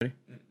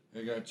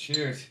We got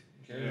cheers.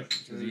 Okay.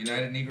 To the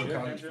United Negro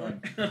College Fund.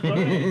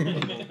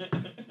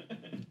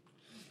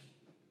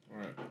 All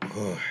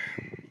right.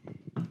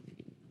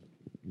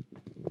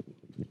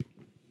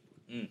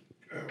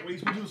 Wait,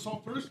 should we do the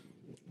salt first?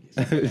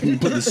 You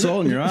put the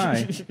salt in your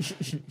eye.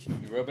 You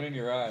rub it in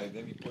your eye,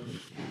 then you put the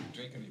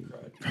drink in your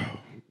crotch.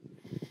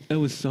 It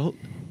was salt.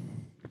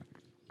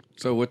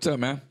 So what's up,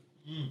 man?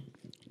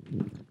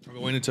 I'm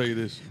going to tell you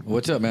this.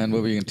 What's up, man?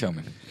 What were you gonna tell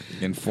me?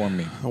 Inform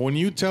me. When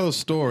you tell a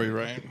story,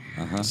 right?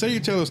 Say you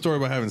tell a story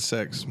about having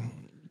sex.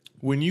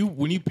 When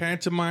you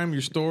pantomime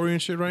your story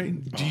and shit,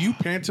 right? Do you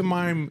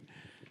pantomime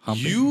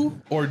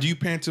you or do you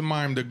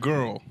pantomime the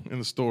girl in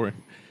the story?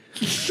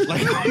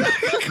 Like,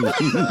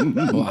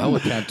 Well, I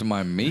would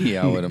pantomime me.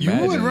 I would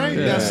imagine. you would, right?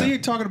 Yeah. Now, say you're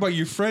talking about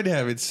your friend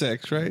having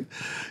sex, right?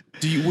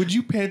 Would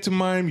you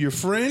pantomime your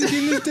friend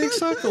getting his dick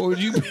sucked, or would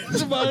you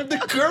pantomime the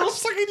girl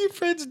sucking your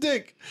friend's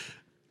dick?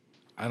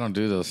 I don't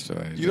do those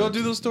stories. You don't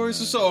do those stories?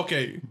 So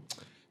okay.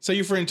 Say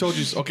your friend told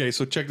you, okay,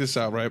 so check this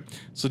out, right?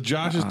 So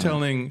Josh is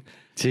telling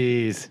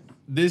Jeez.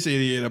 this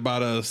idiot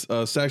about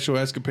a sexual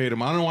escapade. I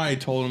don't know why he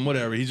told him,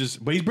 whatever. But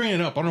he's bringing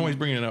it up. I don't know why he's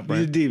bringing it up, He's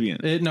a right?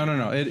 deviant.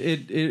 No.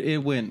 It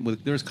went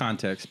with. There's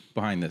context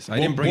behind this. I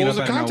What- didn't bring what it was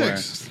up the out of nowhere.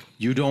 context?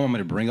 You don't want me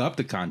to bring up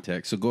the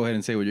context, so go ahead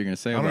and say what you're going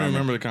to say. I don't about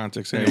remember it. the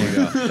context. There we Anyway.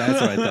 go. That's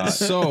what I thought.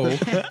 So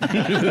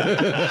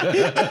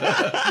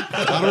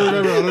I don't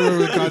remember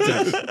the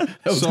context.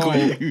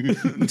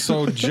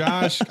 So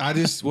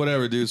Josh,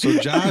 whatever, dude. So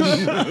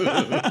Josh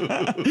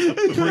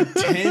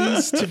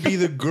pretends to be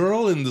the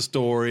girl in the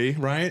story,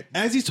 right?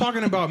 As he's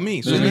talking about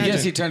me. So I imagine,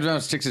 guess he turns around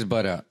and sticks his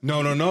butt out.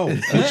 no.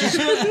 Which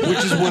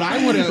is what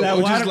I would have. That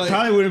water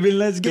probably would have been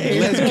less gay.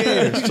 Let's get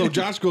it. So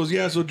Josh goes,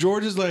 yeah. So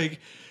George is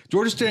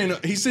standing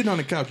up. He's sitting on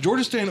the couch. George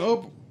is standing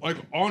up, like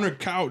on her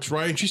couch,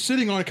 right? And she's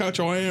sitting on the couch.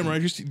 I am,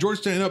 right? George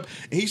standing up,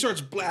 and he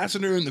starts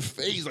blasting her in the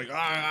face, like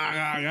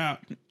ah.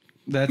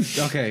 That's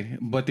okay,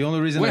 but the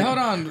only reason. Wait, hold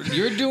on.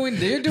 They're doing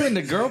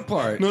the girl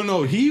part.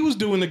 No. He was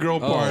doing the girl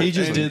part. He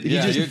just and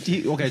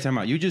did. Okay, time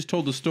out. You just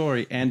told the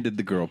story and did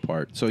the girl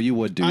part, so you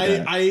would do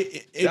that.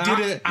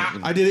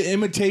 I did an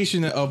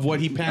imitation of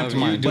what he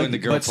pantomimed. doing the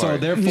girl but so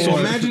part. therefore, So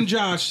imagine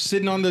Josh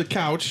sitting on the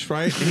couch,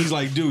 right? And he's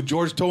like, dude,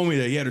 George told me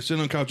that he had her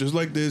sitting on the couch just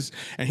like this,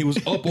 and he was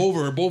up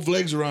over her, both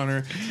legs around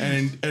her,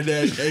 and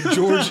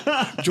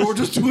George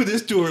was doing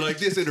this to her like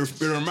this in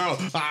her mouth,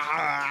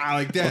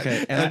 like that.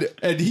 Okay,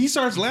 and he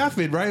starts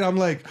laughing, right? I'm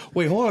like,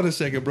 wait, hold on a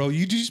second, bro.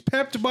 You just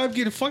pantomime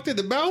getting fucked in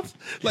the mouth?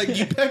 Like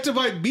you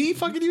pantomime me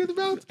fucking you in the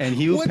mouth? and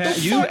What the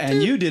fuck,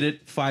 dude? you did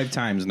it 5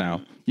 times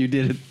now. You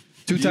did it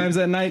 2 times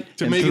that night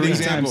To and make an 3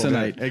 example times of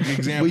tonight. that. An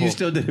example. But you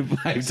still did it 5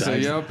 times. So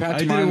you're I did it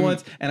pantomime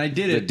once, and I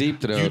did The it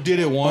deep throat. You did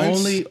it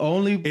once.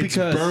 only It's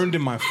because burned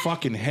in my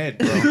fucking head,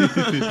 bro.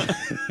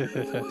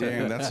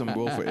 Damn, that's some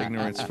willful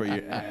ignorance for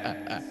you.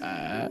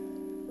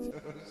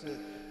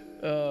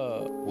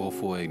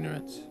 Willful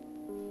ignorance.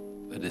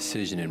 A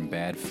decision in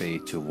bad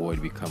faith to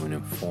avoid becoming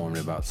informed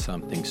about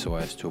something so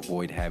as to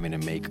avoid having to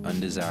make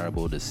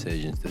undesirable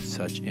decisions that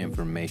such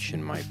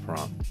information might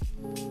prompt.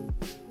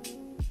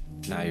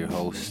 Now your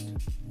host,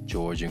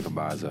 George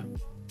Nkabaza.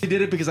 I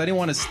did it because I didn't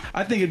want to.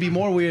 I think it'd be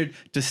more weird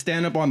to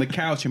stand up on the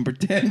couch and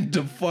pretend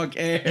to fuck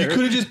air. You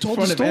could have just told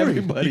the story.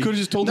 Everybody. You could have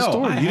just told the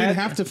story. You didn't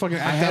have to fucking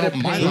act out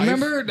my life.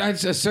 Remember,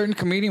 a certain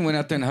comedian went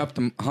out there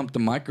and humped the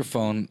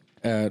microphone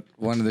at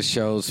one of the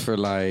shows for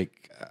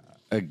like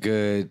a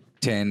good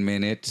 10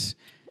 minutes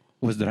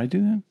Did I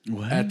do that?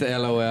 What? at the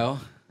LOL.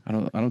 I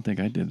don't think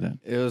I did that.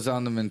 It was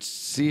on the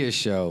Mencia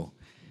show.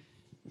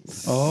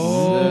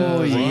 Oh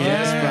The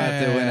guest spot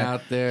that went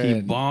out there He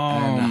and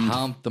bombed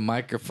humped the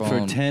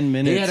microphone for 10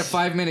 minutes. He had a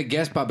 5-minute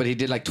guest spot, but he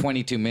did like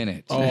 22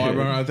 minutes. Oh, I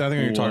remember. I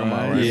think you're talking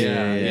about, right?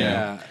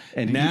 Yeah.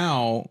 And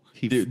Now,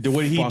 what did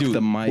he fucked do? the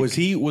mic. Was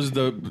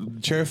the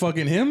chair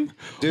fucking him?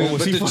 Dude, or was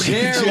but he the fucking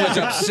chair was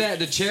upset.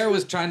 The chair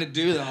was trying to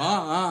do the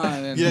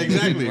and Yeah, it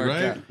exactly, didn't work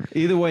right? out.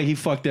 Either way, he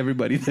fucked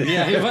everybody.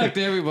 Yeah, he fucked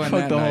everyone.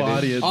 Fucked that the whole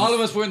night, dude. audience. All of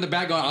us were in the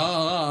back going,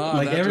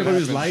 Like That's everybody what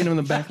was happened. lighting him in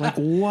the back. Like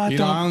what? You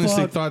the know, I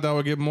honestly fuck? thought that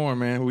would get more,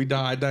 man.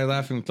 I died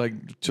laughing like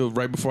till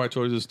right before I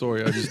told you the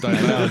story. I just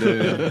died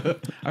laughing.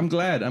 I'm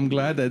glad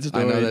that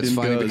story I know that's didn't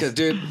funny go because,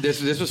 dude,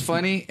 this was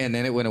funny, and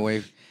then it went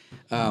away.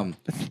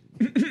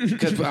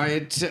 Because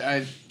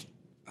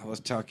I was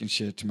talking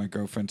shit to my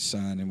girlfriend's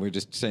son, and we're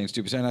just saying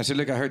stupid stuff. And I said,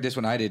 "Look, I heard this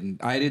one. I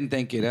didn't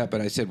think it up,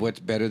 but I said, what's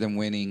better than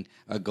winning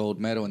a gold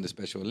medal in the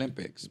Special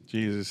Olympics?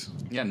 Jesus.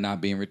 Yeah, not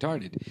being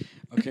retarded.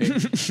 Okay,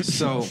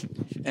 so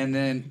and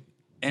then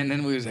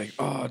we was like,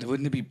 oh,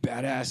 wouldn't it be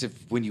badass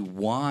if when you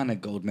won a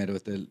gold medal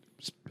at the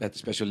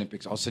Special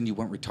Olympics, all of a sudden you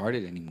weren't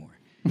retarded anymore?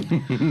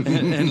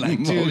 and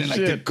like, dude, and like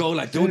to shit. go,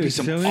 like there would be Dude,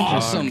 some so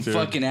awesome interesting.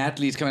 fucking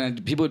athletes coming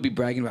out. People would be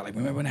bragging about, like,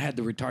 remember when I had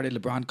the retarded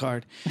LeBron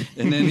card,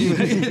 and then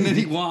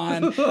he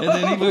won, and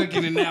then he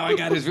fucking, and now I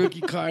got his rookie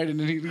card, and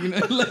then he,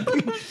 like,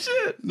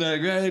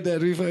 like right, that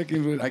we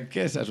fucking, I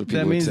guess that's what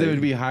people That means would say. they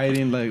would be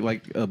hiding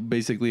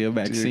basically a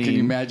vaccine. can you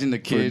imagine the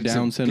kids for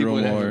Down and people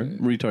syndrome that or have-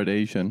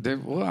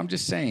 retardation? Well, I'm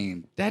just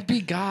saying that'd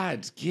be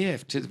God's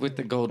gift with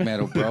the gold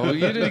medal, bro.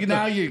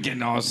 Now you're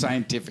getting all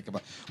scientific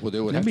about. Well,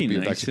 there would have That'd to be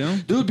be a nice, vaccine.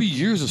 though. There would be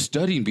years of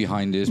studying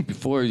behind this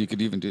before you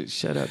could even do it.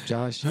 Shut up,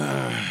 Josh.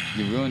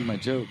 You ruined my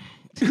joke.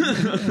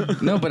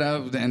 No, but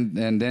and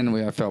then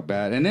I felt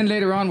bad, and then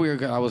later on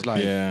I was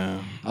like,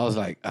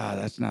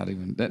 that's not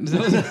even.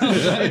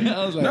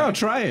 I was like, No,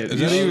 try it. Is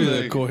that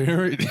even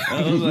coherent?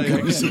 I was like,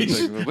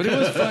 but it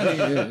was funny.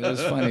 It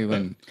was funny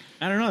when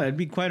I don't know. That'd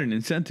be quite an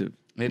incentive.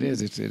 it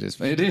is.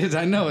 It is.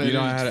 I know. You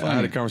know, I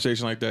had a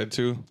conversation like that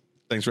too.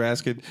 Thanks for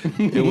asking.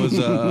 It was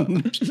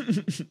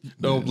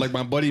no, like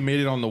my buddy made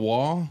it on the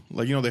wall,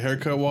 like you know the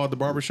haircut wall at the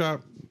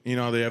barbershop. You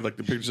know they have like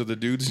the pictures of the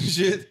dudes and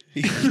shit.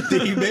 He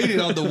made it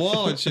on the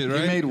wall and shit,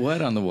 right? He made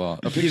what on the wall?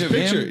 A His picture of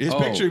picture, him? his Oh.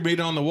 picture he made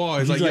it on the wall.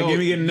 He's like, like, yo, give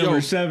me number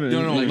 7.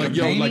 No, Like like a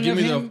yo, painting like give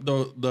me of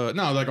the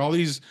no, like all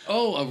these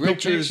Oh, a real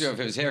Pictures picture of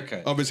his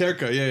haircut. of his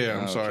haircut. Yeah,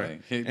 I'm Okay. sorry.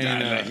 He,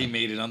 And, he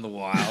made it on the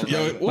wall.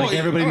 yo, well, Like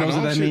everybody I don't knows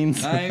what know, that shit.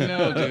 means. I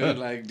know, dude.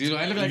 Like, dude,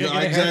 I look like I Yeah,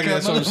 get a exactly,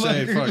 haircut. that's what I'm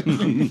saying.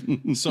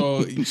 motherfucker. Fuck.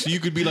 So you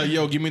could be like,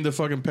 yo, give me the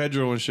fucking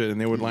Pedro and shit,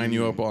 and they would line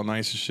you up all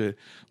nice and shit.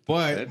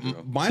 But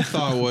my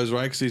thought was,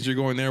 right, since you're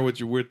going there with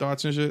your weird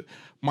thoughts and shit,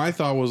 my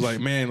thought was like,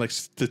 man, like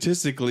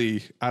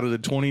statistically, out of the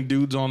 20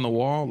 dudes on the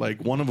wall, like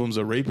one of them's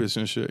a rapist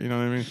and shit. You know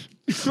what I mean?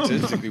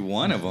 Statistically,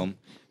 one of them.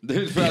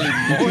 There's probably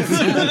more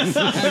than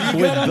that.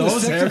 With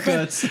those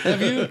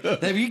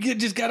haircuts. Have you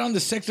just got on the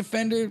sex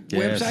offender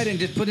website and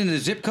just put in the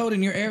zip code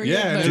in your area?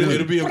 Yeah, Like, and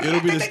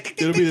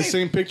it'll be the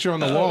same picture on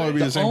the wall. It'll be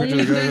the same picture.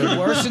 only Of the guy. thing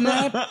worse than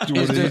that Dude,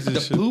 is what there's is this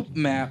the shit? poop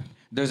map.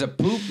 There's a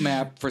poop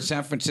map for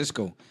San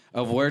Francisco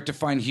of where to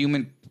find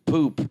human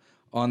poop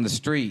on the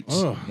streets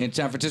Ugh. in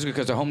San Francisco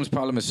because the homeless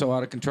problem is so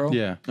out of control.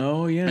 Yeah.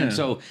 Oh yeah. And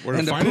so, Where to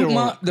and the find poop, it,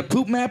 or- the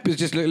poop map is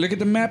just look at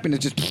the map and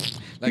it's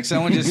just like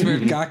someone just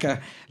smeared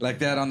caca like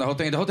that on the whole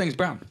thing. The whole thing is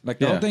brown. Like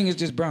the Yeah. whole thing is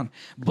just brown.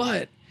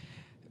 But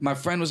my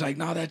friend was like,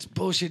 "No, that's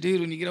bullshit, dude."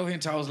 When you get over here,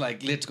 so I was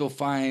like, "Let's go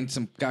find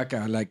some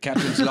caca, like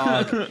Captain's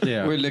log."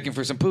 Yeah. We're looking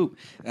for some poop,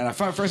 and I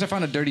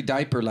found a dirty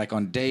diaper. Like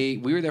on we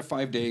were there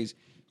 5 days.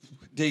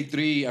 Day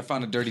 3, I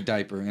found a dirty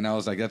diaper, and I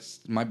was like, "That's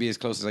might be as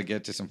close as I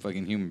get to some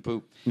fucking human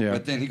poop." Yeah.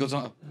 But then he goes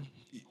on.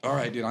 All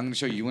right, dude, I'm going to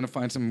show you. You want to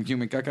find some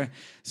human caca?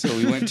 So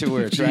we went to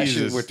where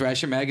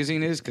Thrasher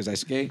magazine is because I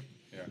skate.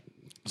 Yeah.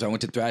 So I went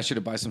to Thrasher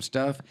to buy some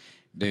stuff,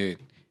 dude.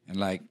 And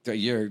like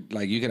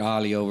you could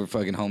ollie over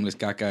fucking homeless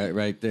caca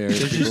right there.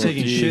 They're just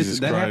taking Jesus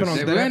shit. That Christ. happened on.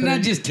 They're that happened not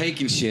in- just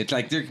taking shit.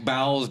 Like their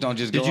bowels don't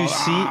just Did go. you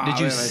see? Did you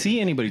they're like-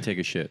 see anybody take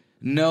a shit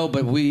No,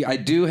 but I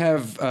do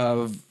have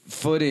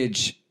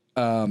footage.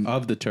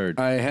 of the turd?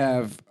 I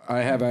have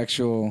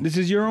actual. this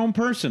is your own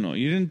personal.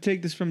 You didn't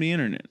take this from the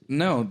internet.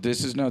 No,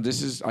 this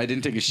is I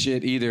didn't take a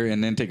shit either,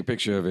 and then take a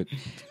picture of it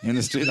in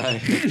the street.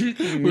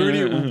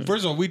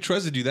 First of all, we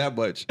trusted you that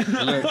much.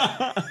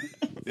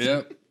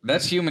 Yep,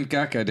 that's human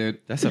caca, dude.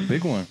 That's a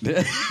big one. Check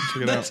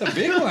it out. That's a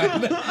big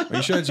one, Are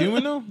you sure it's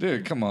human though?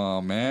 dude. Come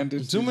on, man.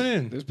 Zoom it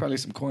in. There's probably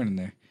some corn in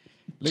there.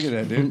 Look at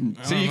that,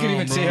 dude. See, you can know,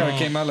 even see how bro. it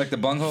came out like the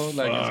bunghole.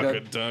 Like Fuck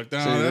it's a got,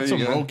 duck. See, Nah, there that's some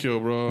you go.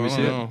 roadkill, bro. I Let me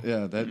don't see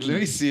know. it. Yeah, let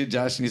me see it.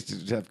 Josh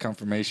needs to have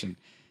confirmation.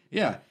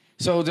 Yeah.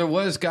 So there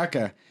was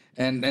caca,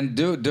 and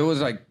dude, there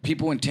was like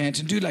people in tents,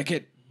 and dude,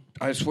 like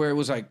I swear it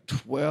was like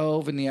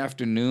 12 in the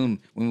afternoon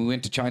when we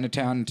went to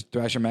Chinatown to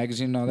Thrasher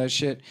magazine and all that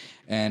shit,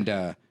 and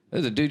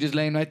there's a dude just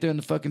laying right there on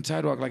the fucking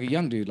sidewalk, like a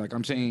young dude, like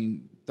I'm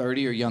saying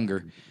 30 or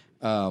younger.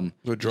 What,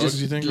 drugs, just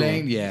you think, or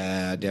Laying, what?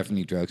 yeah,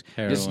 definitely drugs.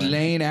 Just Heroin.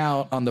 laying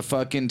out on the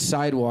fucking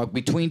sidewalk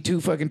between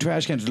 2 fucking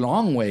trash cans,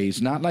 long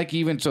ways, not like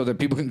even so that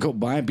people can go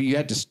by, but you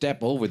had to step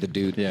over the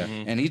dude. Yeah.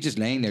 And he's just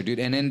laying there, dude.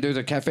 And then there's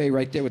a cafe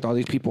right there with all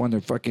these people on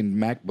their fucking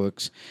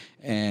MacBooks,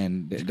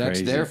 and that's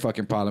crazy. their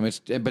fucking problem.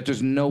 But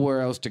there's nowhere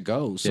else to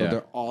go, so Yeah.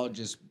 they're all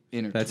just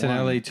intertwined. That's in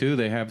LA too.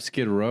 They have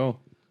Skid Row.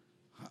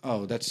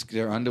 Oh, that's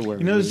their underwear.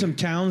 You know, there's some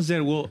towns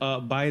that will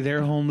buy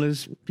their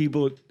homeless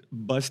people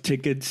bus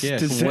tickets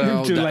Yes. to send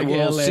them to like LA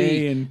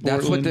and Portland.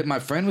 that's what my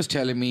friend was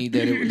telling me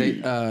that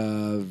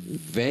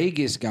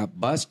Vegas got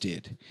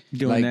busted.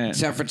 Doing that.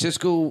 San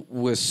Francisco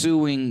was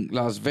suing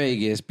Las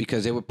Vegas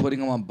because they were putting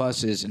them on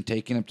buses and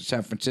taking them to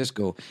San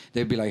Francisco.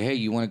 They'd be like, "Hey,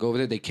 you want to go over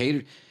there?" They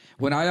catered.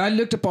 When I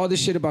looked up all this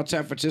shit about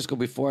San Francisco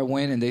before I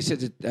went, and they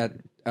said that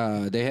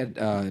they had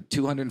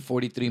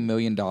 $243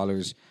 million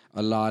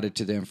allotted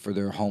to them for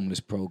their homeless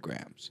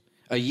programs.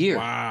 A year.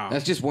 Wow.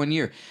 That's just 1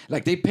 year.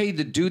 Like they paid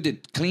the dude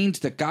that cleans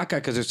the caca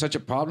because there's such a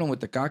problem with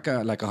the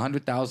caca, like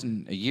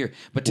 $100,000 a year.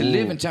 But to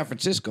live in San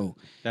Francisco,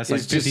 That's like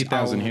is just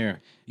 50,000 out-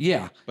 here.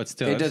 Yeah, But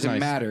still, it that's doesn't nice.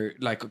 matter.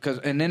 Like because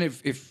and then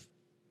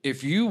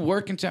if you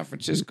work in San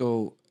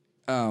Francisco,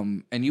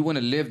 and you want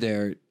to live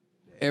there,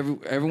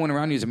 everyone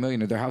around you is a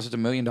millionaire. Their house is $1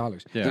 million.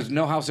 Yeah. There's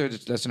no house there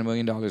that's less than $1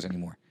 million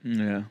anymore.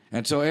 Yeah.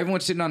 And so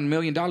everyone's sitting on $1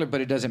 million,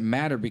 but it doesn't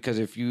matter because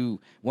if you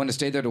want to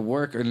stay there to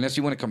work, or unless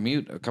you want to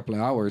commute a couple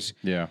of hours,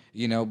 Yeah.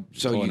 you know,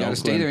 so Go you in got to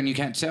stay Oakland. there and you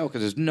can't sell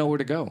because there's nowhere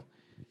to go.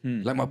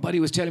 Like my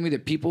buddy was telling me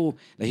that people,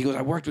 like he goes,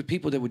 I worked with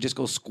people that would just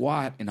go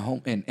squat in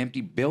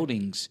empty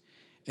buildings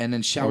and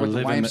then shower Or at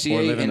the live in the-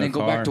 or YMCA live in and then their go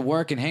back car. to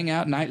work and hang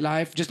out,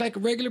 nightlife, just like a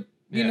regular.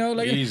 You know,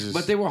 like, Jesus.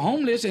 but they were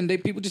homeless and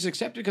people just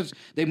accepted because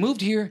they moved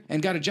here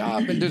and got a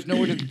job and there's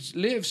nowhere to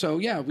live. So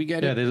yeah, we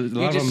get Yeah, it. they, a You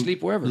lot of just them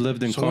sleep wherever.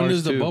 lived in So cars when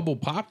does the too. bubble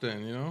pop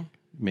then? You know.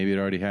 Maybe it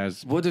already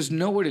has. Well, there's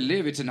nowhere to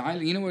live. It's an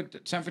island. You know what?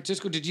 San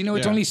Francisco. Did you know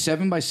it's Yeah. only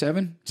 7 by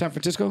 7? San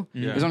Francisco.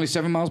 Yeah. It's only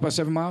 7 miles by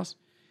 7 miles,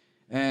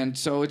 and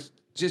so it's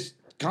just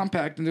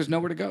compact and there's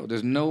nowhere to go.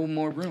 There's no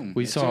more room.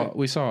 We That's saw it.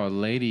 we saw a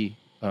lady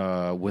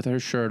with her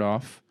shirt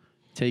off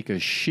take a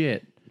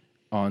shit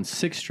on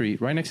 6th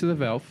Street, right next to the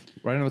Velf,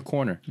 right on the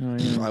corner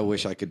I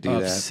wish I could do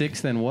of that.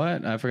 6th and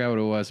what? I forgot what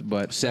it was,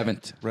 but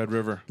 7th. Red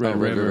River. Red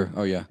River.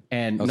 Oh yeah.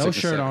 And Oh, no 6th and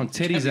shirt on, 7th.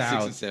 titties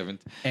Gotta be 6th out. and 7th.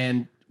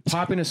 and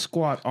popping a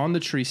squat on the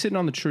tree, sitting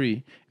on the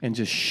tree, and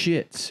just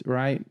shits,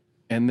 right?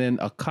 And then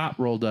a cop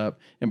rolled up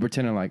and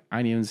pretending like I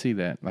didn't even see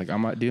that. Like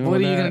I'm not dealing What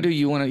with are you that. gonna do?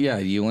 You want to? Yeah,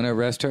 you want to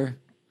arrest her?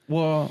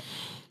 Well,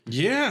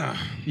 Yeah.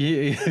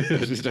 yeah,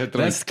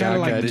 that's kind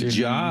of like the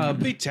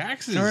job. Pay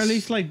taxes. Or at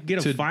least like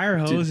get a fire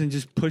hose and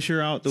just push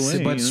her out the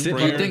way. but you know? sit-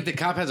 You think the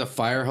cop has a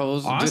fire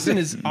hose? Austin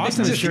is I'm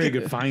sure you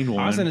could find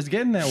one. Austin is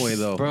getting that way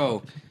though.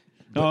 bro.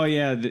 Oh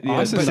yeah,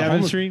 Austin's a 7th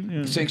homeless- Street.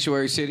 Yeah.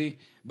 Sanctuary City.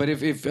 But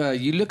if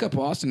you look up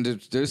Austin,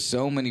 there's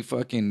so many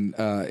fucking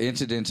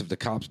incidents of the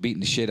cops beating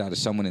the shit out of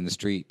someone in the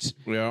streets.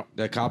 Yeah.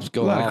 The cops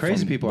go A lot of off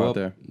crazy on- people well, out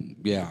there.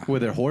 Yeah.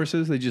 With their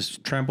horses, they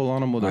just trample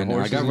on them with their I know.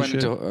 I horses.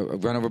 got and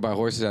shit. run over by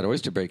horses at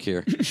Oyster Break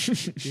here.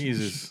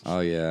 Jesus. Oh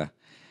yeah.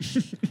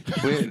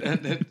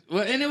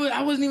 Well, and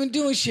I wasn't even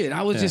doing shit.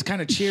 I was just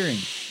kind of cheering.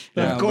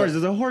 Of course,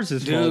 it's a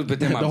horse's dude. fault. But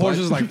then my The horse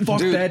buddy- was like, "Fuck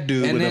that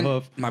dude," And with a then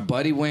hoof. my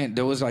buddy went.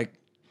 There was like,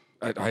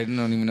 I don't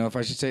even know if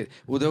I should say it.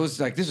 Well, there was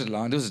like this was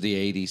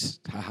the 80s.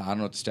 I don't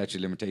know what the statute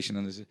of limitation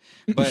on this is,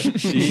 but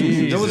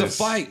there was a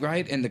fight,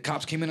 right? And the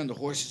cops came in on the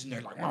horses, and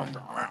they're like,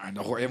 and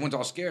everyone's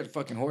all scared. The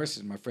fucking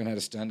horses. My friend had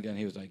a stun gun.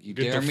 He was like, "You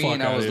Get dare the me?" fuck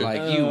And I outta was here.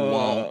 like, "You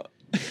won't."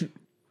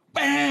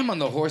 Bam! On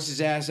the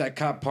horse's ass. That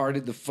cop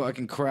parted the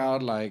fucking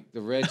crowd like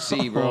the Red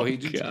Sea, bro. He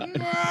just, he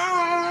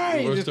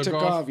Horse just took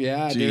off.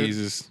 Yeah,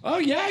 Jesus. dude. Oh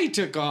yeah, he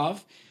took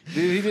off.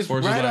 Dude, he just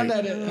Horse right was on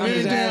like, that on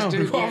his ass,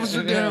 dude.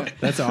 officer down.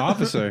 That's an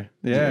officer.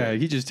 Yeah,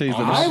 he just tased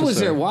an I officer. was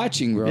there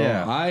watching, bro.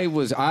 Yeah.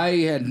 I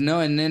had no,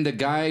 and then the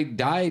guy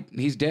died.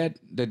 He's dead.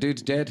 The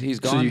dude's dead. He's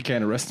gone. So you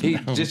can't arrest He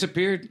him now.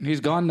 disappeared. He's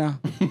gone now.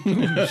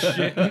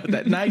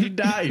 That night he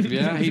died.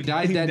 Yeah, he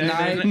died that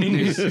night.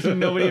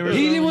 Nobody ever.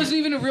 He wasn't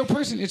even a real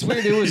person. It's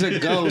weird. It was a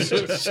ghost.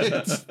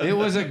 It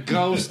was a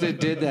ghost that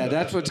did that.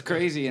 That's what's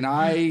crazy. And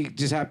I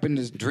just happened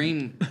to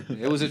dream.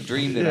 It was a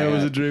dream that Yeah, I it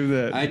was had. a dream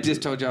that. I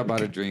just told you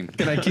about a dream.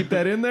 Can I keep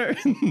that in there?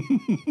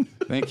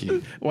 Thank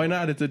you. Why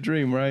not? It's a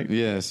dream, right?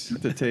 Yes.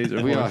 The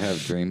taser. We all horse.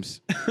 have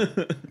dreams.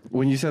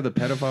 When you said the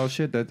pedophile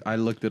shit, that I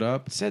looked it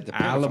up. Said the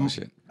pedophile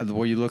shit.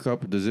 Where you look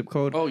up the zip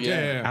code. Oh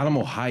yeah.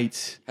 Alamo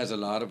Heights. Has a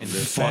lot of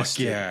Fuck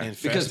yeah.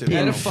 because Infested.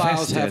 pedophiles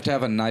Infested. have to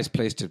have a nice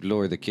place to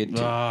lure the kid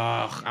to.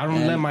 Ugh, I don't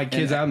And- let my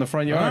kids out in the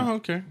front yard. Oh,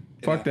 okay.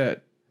 Fuck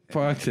that.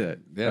 Fuck that.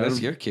 Yeah,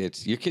 that's your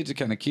kids. Your kids are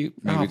kind of cute.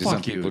 Maybe Oh, to some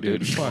fuck you, people, dude.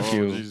 dude. Fuck Oh,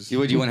 you. Jesus. You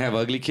want to have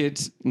ugly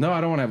kids? No, I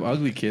don't want to have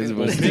ugly kids,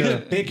 but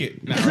still. Pick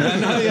it.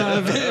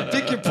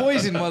 Pick your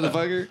poison,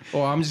 motherfucker.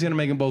 Well, I'm just gonna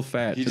make them both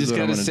fat. You is just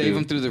what I'm gotta gonna save do.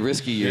 them through the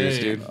risky years,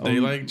 dude. They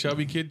like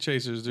chubby kid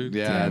chasers, dude.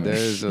 Yeah,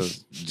 there's a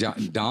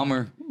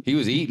Dahmer. He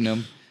was eating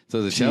them.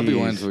 So the chubby Jeez.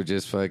 ones were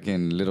just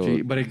fucking little.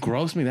 Gee, but it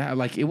grossed me that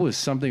like it was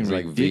something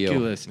like veal.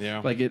 ridiculous.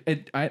 Yeah. Like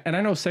and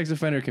I know sex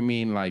offender can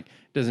mean like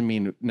doesn't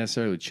mean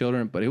necessarily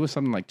children, but it was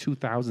something like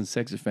 2,000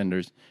 sex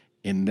offenders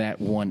in that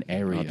one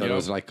area. I thought it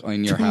was like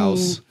in your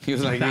house. He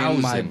was like in my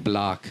 2,000.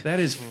 block. That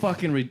is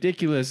fucking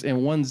ridiculous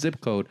in one zip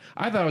code.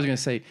 I thought I was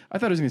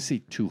gonna see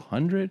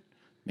 200,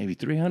 maybe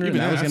 300. Even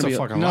and that was that's gonna a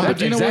be fucking no, lot. but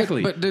But you know what?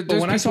 exactly. But But,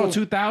 there's when I saw people-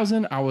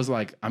 2,000, I was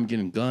like, I'm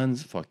getting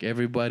guns. Fuck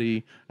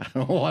everybody. I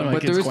don't want my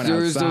But kids going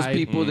there's those outside.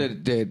 people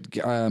that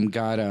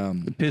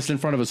got Pissed in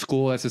front of a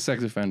school. That's a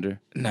sex offender.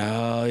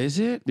 No, is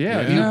it?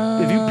 Yeah.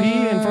 No. If you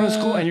pee in front of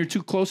school and you're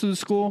too close to the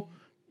school,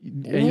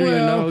 and you don't even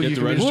know, You have you to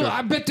can register. Well,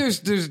 I bet there's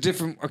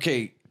different.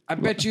 Okay, I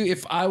bet you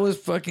if I was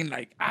fucking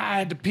like I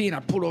had to pee and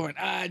I pulled over and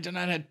I did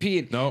not have to pee.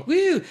 And, No.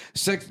 woo,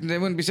 sex. They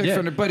wouldn't be sex Yeah.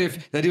 offender. But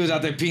if that dude was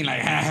out there peeing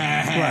like,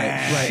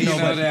 right. You No,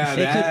 know but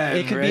that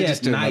it could be at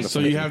registered, night.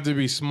 So you have to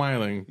be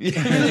smiling. You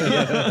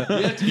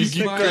have to be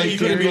smiling, You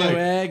couldn't be like,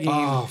 bragging.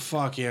 oh,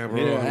 fuck yeah, bro.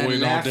 Yeah, I'm and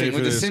waiting all day laughing for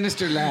with a this.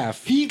 sinister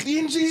laugh. He's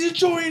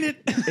enjoying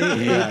it.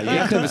 Yeah, you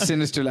have to have a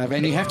sinister laugh,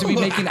 and you have to be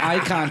making eye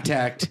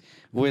contact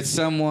with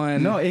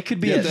someone. No, it could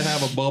be You at have to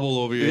have a bubble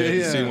over your head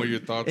Yeah. and see what your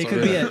thoughts it are.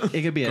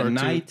 could be at Cartoon.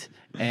 night,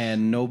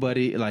 and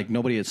nobody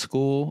at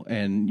school,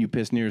 and you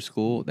piss near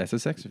school, that's a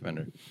sex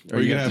offender. Or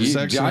you can have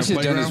sex Josh in has a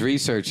done his playground?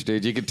 research,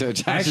 dude. You can tell.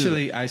 Josh is-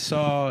 Actually, I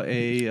saw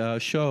a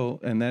show,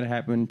 and that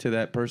happened to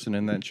that person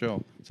in that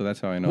show. So that's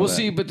how I know. we'll that.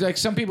 see. But like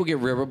some people get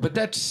river, but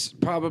that's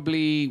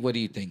probably what do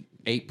you think?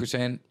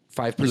 8%,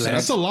 5%.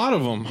 That's a lot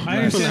of them. I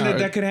understand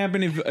that could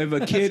happen if an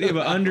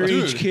underage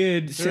Dude,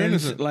 kid they're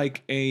sends innocent.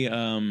 like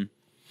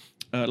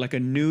a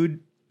nude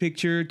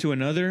picture to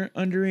another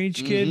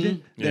underage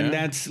kid, then Yeah.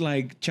 that's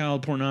like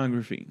child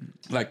pornography.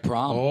 like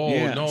prom. Oh,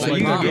 Yeah. no, So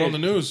like you that get- girl on the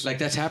news. Like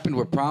that's happened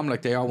with prom.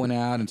 Like they all went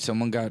out and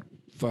someone got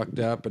fucked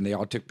up and they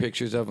all took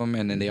pictures of them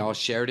and then they all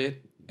shared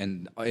it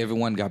and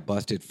everyone got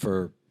busted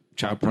for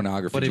child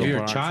pornography. But if you're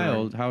a pornography.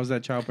 child, how is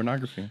that child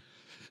pornography?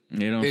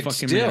 You don't It's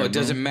fucking still, matter, it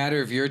bro. doesn't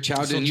matter if you're a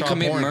child Still and you child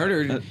commit porn.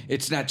 murder.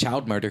 It's not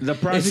child murder. The It's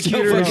still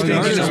prosecutor is fucking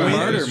thinking murder, a win.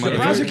 murder, The motherfucker.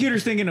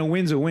 prosecutor's thinking a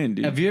win's a win,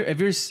 dude. If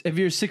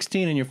you're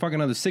 16 and you're fucking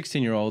another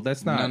 16-year-old,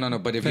 that's not. No.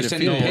 But if you're pedophilia.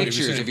 sending if you're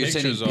pictures, sending if you're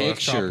sending pictures,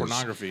 that's child pictures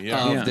pornography, of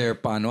yeah. Yeah. their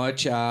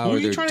panocha Who or are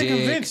you their trying dick, to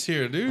convince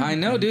here, dude? I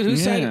know, dude. Who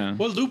said Yeah. it?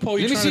 What loophole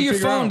you Let me trying see to your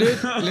figure phone, out?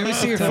 dude. Let me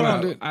see your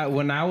phone, dude.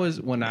 When I was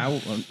Okay, when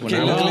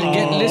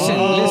listen.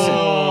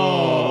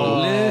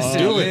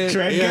 Do it. Listen.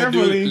 Tread Yeah,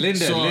 carefully. dude. Linda,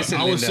 So listen,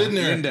 I was Linda, sitting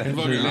there Linda, and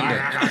fucking Linda.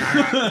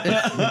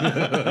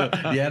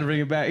 you had to bring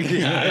it back.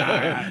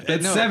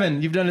 That's No.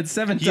 7. You've done it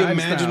 7 He times.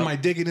 imagined now. my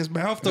dick in his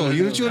mouth, though. Don't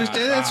you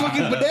understand? That's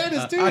fucking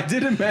bananas, dude. I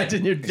did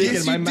imagine your dick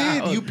Yes, in my you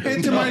mouth. did. You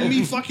pantomimed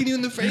me fucking you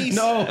in the face.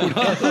 No,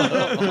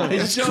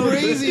 That's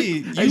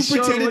crazy. I You showed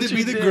pretended what to be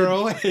you the did.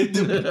 girl. And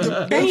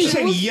the And you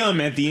said bullshit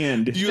yum at the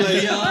end. was- You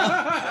like,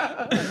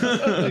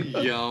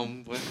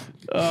 Yum.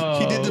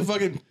 he did the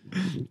fucking.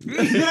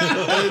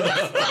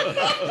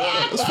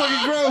 That's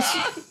fucking gross.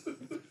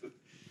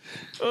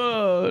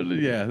 Oh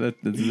yeah, I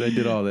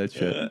did all that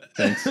shit.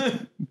 Thanks,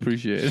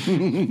 appreciate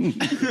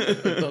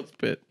it. Don't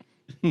spit.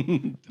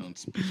 Don't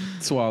spit.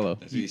 Swallow.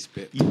 He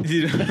spit.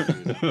 Did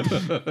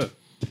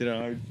a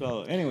hard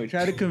swallow. Anyway,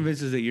 try to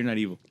convince us that you're not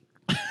evil.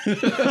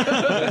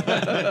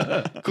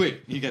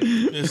 Quick, you got.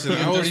 Listen,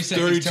 I 30 was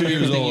seconds, 32 tell me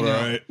years everything old, you know.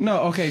 all right? No,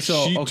 okay.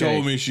 So She okay.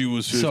 told me she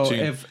was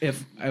 15. So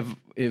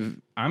if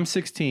I'm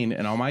 16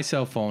 and on my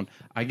cell phone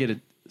I get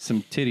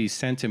some titties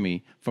sent to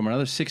me from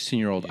another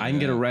 16-year-old, I can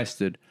get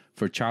arrested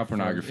for child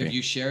pornography. If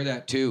you share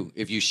that too,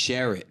 if you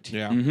share it,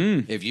 yeah.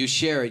 if you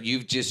share it,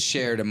 you've just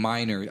shared a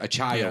minor, a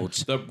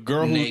child's The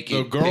girl, naked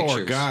the girl or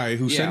pictures. guy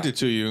who Yeah. sent it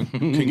to you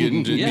can get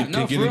into, Yeah, can no,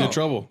 get for into real.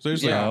 trouble.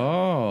 Seriously. Yeah.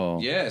 Oh.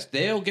 Yes,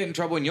 they'll get in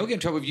trouble, and you'll get in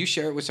trouble if you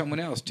share it with someone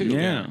else too.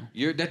 Yeah.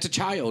 That's a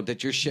child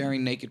that you're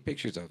sharing naked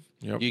pictures of.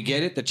 Yep. You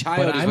get it? The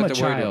child But is I'm what a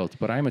they're worried about. child.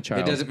 But I'm a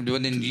child. It doesn't. Well,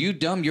 then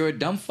you're a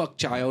dumb fuck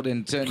child,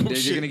 and so you're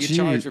shit. gonna get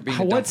charged for being a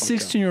dumb What fuck child.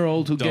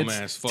 16-year-old who Dumbass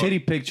gets fuck. titty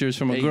pictures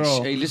from a Hey,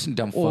 girl? hey, listen,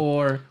 dumb fuck.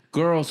 Or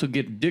girls who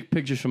get dick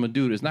pictures from a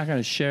dude is not going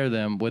to share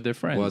them with their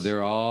friends. Well,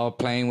 they're all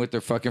playing with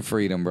their fucking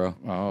freedom, bro.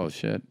 oh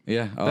shit.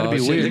 Yeah, That'd be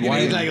shit. weird. Look at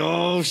Why- He's like,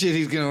 oh shit,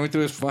 he's going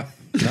through his phone.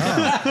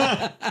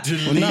 Well,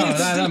 no,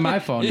 not my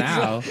phone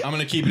now. I'm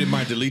gonna keep it in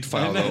my delete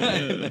file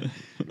though.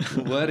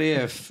 What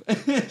if?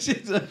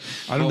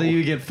 I don't think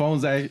you get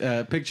phones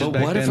pictures But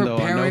back what then if her though.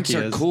 parents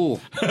on are Nokias. cool?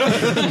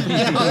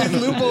 Yeah, all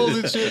these loopholes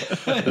and shit.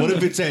 What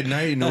if it's at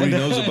night and nobody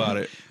knows about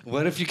it?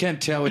 What if you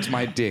can't tell it's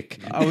my dick?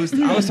 I was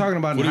talking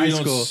about in What if high you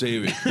don't school,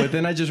 save it? but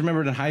then I just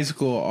remembered in high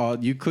school,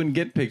 you couldn't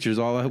get pictures.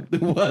 All it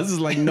was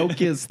like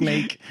Nokia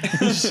Snake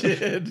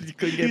shit. You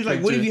couldn't get He's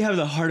like, what if you have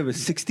the heart of a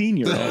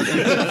 16-year-old?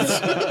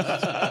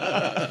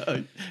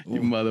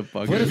 you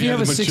motherfucker? What if you Yeah,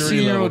 have a the maturity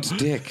 16-year-old's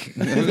dick?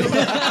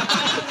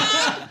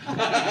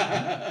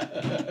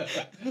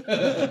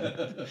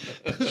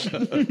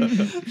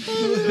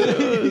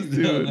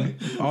 Dude,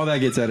 all that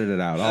gets edited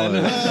out. All of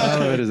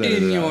it is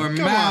edited In out. your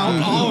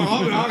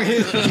mouth. What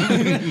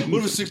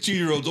if a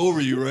 16-year-old's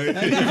over you, right?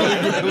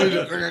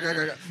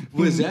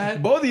 Was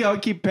that? Both of y'all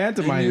keep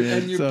pantomiming,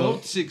 And you're so-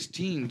 both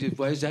 16, dude.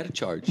 Why is that a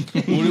charge?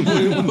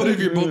 What if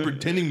you're both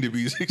pretending to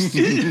be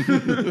 16?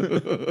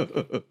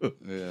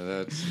 Yeah,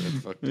 that's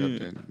fucked up,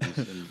 dude.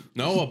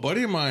 No, a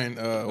buddy of mine.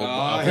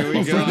 Here we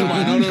a friend of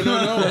mine.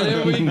 No.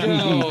 Here we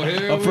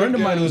go. A friend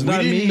of mine who's not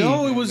We didn't me.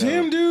 know it was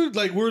him, dude.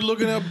 Like we're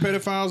looking up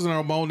pedophiles in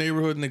our mall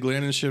neighborhood in the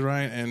Glen and shit,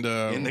 right? And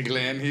In the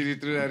Glen. He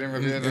threw that in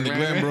in the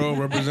Glen, bro,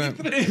 represent.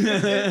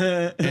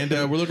 And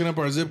we're looking up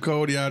our zip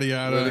code, yada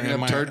yada. We're looking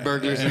and up turd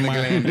burglars and in the my,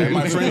 Glen, dude. And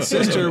my friend's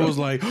sister was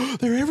like, oh,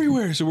 "They're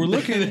everywhere." So we're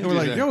looking, and we're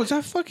like, "Yo, is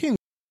that fucking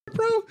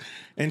bro?"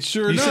 And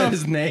sure You said enough,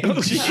 his name.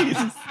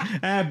 Jesus.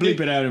 Bleep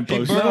it out in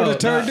post. burgled No, a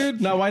turd, no,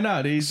 dude? No, why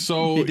not? He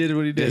did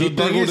what he did. He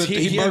burgled burgled a-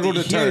 he burgled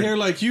a He had turd. hair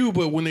like you,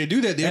 but when they do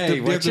that, they have Hey,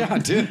 to, they have watch to-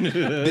 out, dude.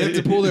 they have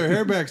to pull their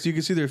hair back so you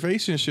can see their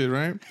face and shit,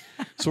 right?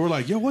 So we're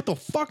like, "Yo, what the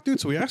fuck, dude?"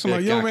 So we asked him,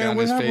 like, "Yo, Caca man, on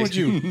what his happened with face.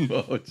 you?"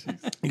 Oh,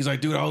 jeez. He's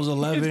like, "Dude, I was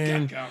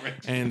 11,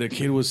 and the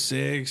kid was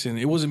 6, and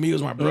it wasn't me, it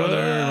was my brother."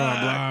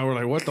 Blah, blah. We're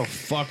like, "What the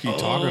fuck are you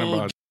talking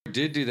about?"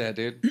 Did do that,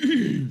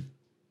 dude.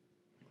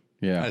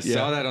 Yeah. I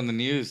saw that on the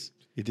news.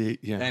 He did,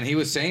 yeah. And he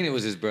was saying it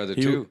was his brother,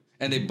 too.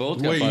 and they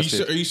both got Wait,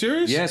 busted. are you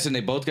serious? Yes, and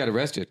they both got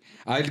arrested.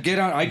 I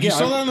You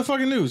saw that on the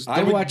fucking news.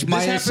 I watched my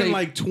This happened SA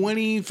like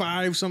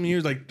 25 some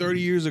years, like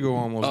 30 years ago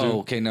almost. Oh, dude.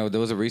 okay. No, there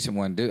was a recent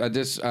one. Dude, I'm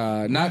talking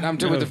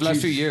about the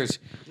last few years.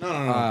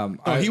 No.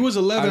 He was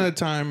 11 at the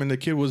time, and the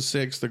kid was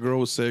 6. The girl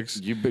was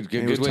 6. You And he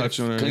good was way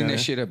touching to her, clean yeah. that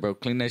shit up, bro.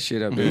 Clean that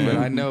shit up, dude. But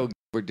I know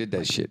we did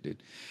that shit,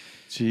 dude.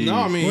 Jeez. No,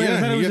 I mean, Wait, I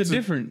thought yeah, it he was gets a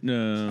different.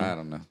 I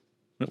don't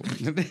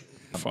know.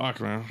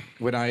 Fuck, man.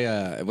 when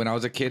I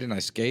was a kid and I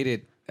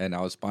skated, and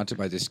I was sponsored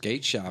by this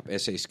skate shop,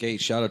 SA Skate.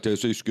 Shout out to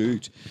SA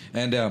Skates.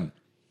 And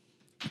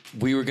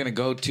we were gonna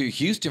go to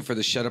Houston for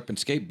the Shut Up and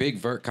Skate big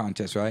vert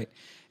contest, right?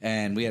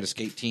 And we had a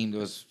skate team.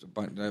 There was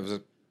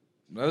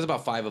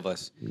about 5 of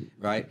us,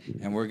 right?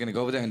 And we're gonna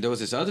go over there. And there was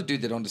this other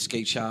dude that owned a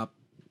skate shop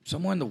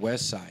somewhere on the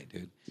west side,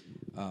 dude,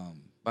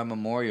 by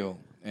Memorial.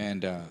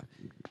 And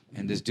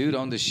this dude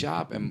owned the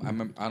shop, and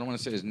I don't want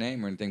to say his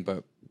name or anything,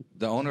 but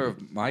the owner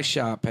of my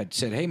shop had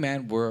said, "Hey,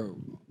 man,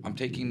 I'm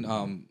taking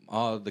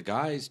all the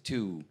guys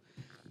to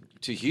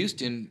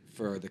Houston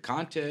for the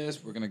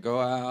contest. We're gonna go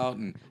out,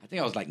 and I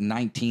think I was like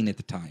 19 at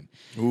the time.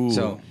 Ooh.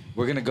 So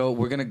we're gonna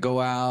go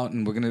out,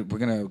 and we're gonna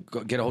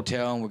go get a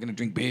hotel, and we're gonna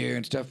drink beer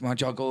and stuff. Why don't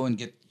y'all go and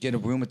get a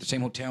room at the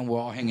same hotel, and we'll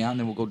all hang out, and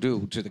then we'll go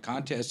to the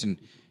contest, and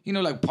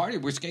like party.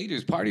 We're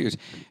skaters, partiers,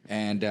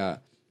 and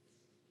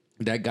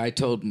that guy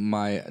told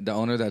the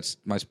owner that's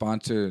my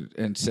sponsor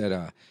and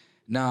said,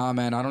 "Nah,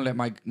 man, I don't let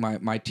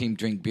my team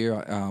drink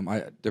beer.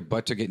 Their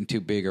butts are getting too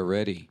big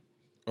already."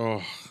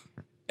 Oh,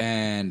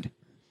 And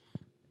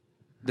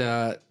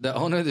the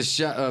owner of the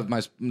shop, of my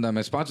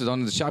sponsor, the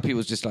owner of the shop, he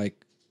was just like,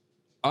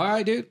 "All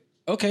right, dude,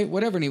 okay,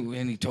 whatever."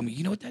 And he told me,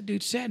 you know what that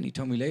dude said? And he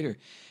told me later,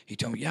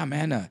 yeah,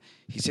 man,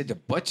 he said the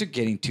butts are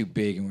getting too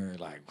big. And we were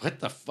like, what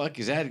the fuck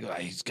is that? He goes,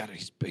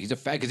 he's a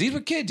fat, because these were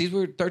kids. These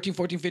were 13,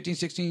 14, 15,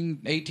 16,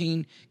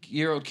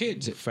 18-year-old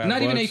kids. Fat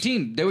Not even butts.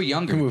 18. They were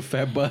younger. With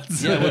fat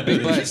butts. Yeah, with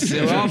big butts.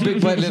 They were all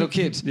big butt little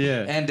kids.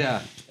 Yeah. And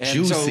so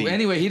Juicy.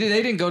 anyway,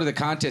 they didn't go to the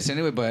contest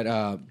anyway, but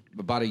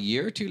about a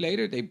year or two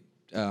later,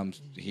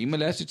 he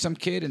molested some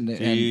kid, and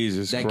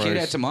Jesus that kid Christ.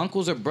 had some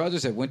uncles or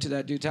brothers that went to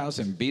that dude's house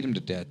and beat him to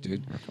death,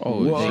 dude.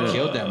 Oh, they shit.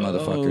 killed that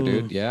motherfucker,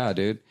 dude. Yeah,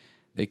 dude.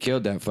 They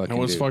killed that fucking and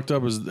what's dude. fucked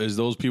up is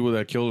those people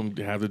that killed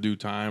him have to do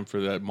time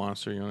for that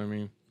monster. You know what I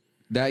mean?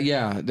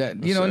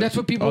 And that's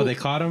what people. Oh, they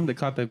caught him. They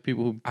caught the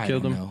people who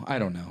killed him. I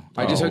don't know.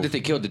 I just Oh. heard that they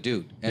killed the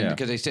dude, and Yeah.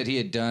 because they said he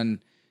had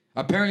done.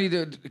 Apparently,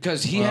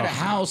 because he had a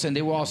house and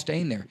they were all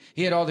staying there.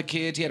 He had all the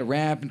kids. He had a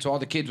ramp, and so all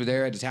the kids were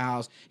there at his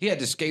house. He had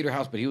the skater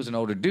house, but he was an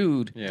older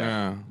dude.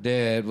 Yeah.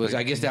 That was,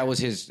 I guess, that was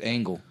his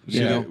angle. We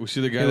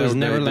see the guy It that was that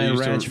Neverland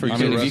used to- Ranch for I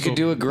kids. mean, if you could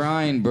do a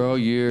grind, bro,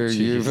 your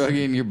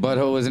fucking your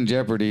butthole is in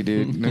jeopardy,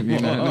 dude. You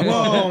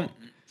know?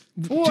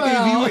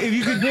 Well, if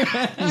you could,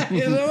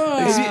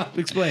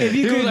 Explain. if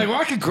you He was could, like, "Well,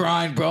 I could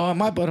grind, bro.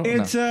 My butthole."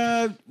 it's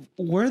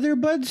were their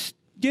buds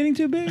getting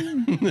too big?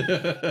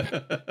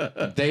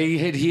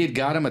 He had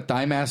got him a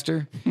thigh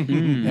master,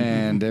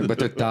 and but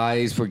their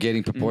thighs were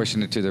getting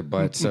proportionate to their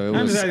butts, so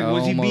it was Was he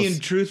almost. being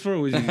truthful or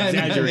was he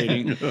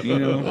exaggerating? You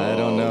know, I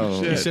don't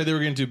know. He said they were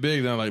getting too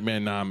big. Then I'm like,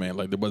 man, nah, man.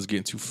 Like the butt's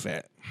getting too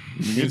fat.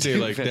 You didn't say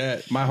it like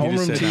that. My You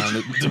just homeroom said,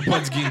 nah, the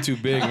butt's getting too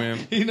big, man.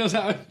 He knows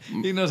how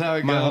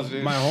it my, goes.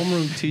 Dude. my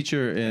homeroom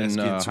teacher in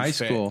getting too high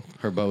fat. school.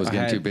 Her butt was I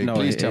getting had- too big. no,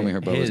 Please tell me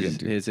her butt was getting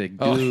too big. It's a dude.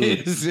 Oh,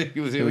 it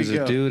was It was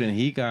a dude, and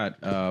he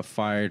got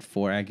fired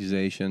for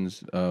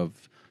accusations of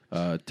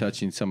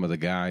touching some of the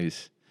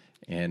guys.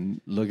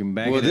 And looking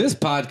back, Well, at this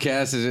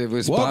podcast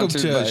was Welcome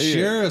sponsored to by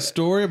share a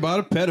story about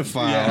a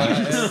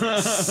pedophile.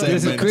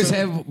 This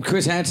is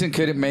Chris Hansen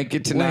couldn't make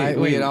it tonight.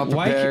 we had all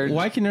prepared.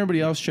 why can everybody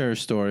else share a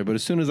story? But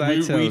as soon as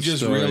I tell We a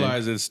just story,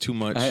 realized it's too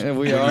much.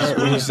 We are.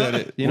 Who said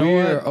it? You know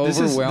We're what? This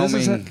is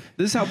overwhelming.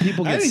 this is how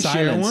people I get didn't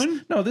share silenced.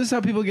 one. No, this is how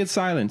people get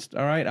silenced.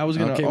 All right, I was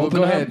gonna Okay, well, open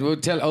go up. ahead. We'll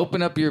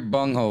open up your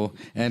bunghole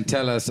and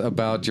tell us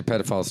about your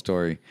pedophile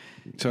story.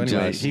 So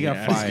anyway, Josh. he got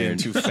Yeah, it's getting fired.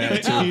 too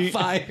fat too.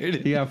 Fired.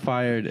 He got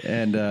fired,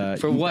 and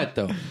For what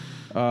though?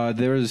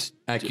 there was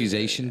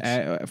Accusations.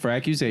 for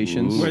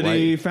accusations. were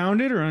they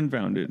founded or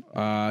unfounded?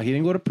 He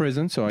didn't go to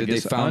prison, so I Did they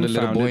guess found a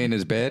little unfounded. boy in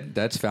his bed?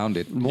 That's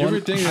founded. You ever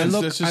think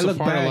that's just a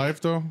part of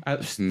life, though?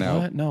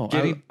 No. No.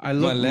 Getting I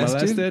look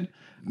molested.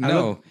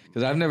 No,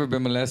 because I've never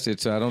been molested,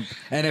 so I don't.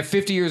 And at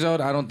 50 years old,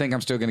 I don't think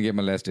I'm still going to get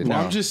molested. Well,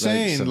 I'm just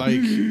saying, so- like,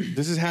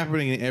 this is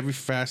happening in every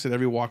facet,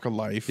 every walk of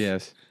life.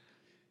 Yes.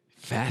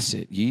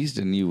 facet. You used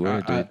a new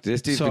word, dude.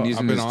 This dude's so been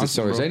using I've been this awesome,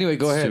 thesaurus. bro. Anyway,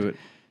 go Let's ahead. do it.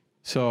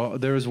 So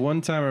there was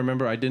one time I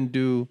remember I didn't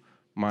do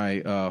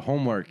my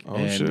homework,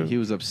 and shit. he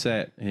was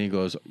upset, and he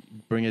goes,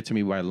 "Bring it to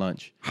me by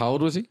lunch." How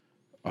old was he?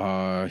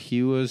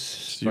 He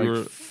was you like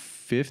were-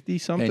 50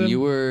 something. And you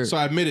were So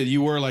I admitted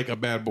you were like a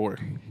bad boy.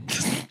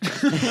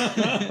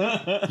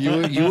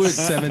 you were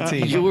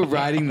 17. You were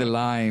riding the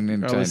line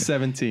and I was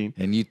 17.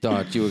 and you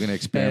thought you were going to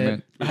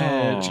experiment.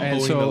 And Towing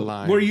the so,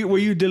 line. Were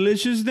you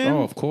delicious then?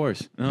 oh, of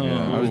course.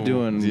 I was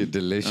doing. You're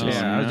delicious.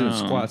 Yeah, I was doing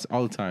no. squats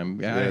all the time.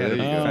 Yeah, I Yeah, had a there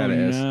you go. fat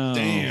ass. no.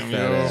 Damn,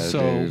 Fat yo. ass. So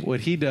dude. what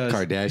he does,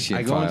 Kardashian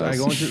I go files.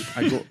 into the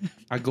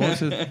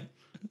classroom.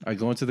 I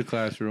go into the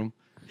classroom.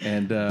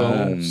 And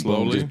Boom,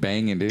 slowly. boom, just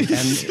banging, dude. and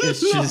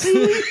it's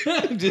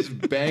just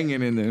just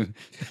banging in the.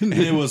 And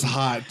it was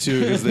hot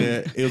too because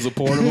it was a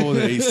portable.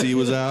 The AC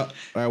was out.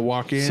 I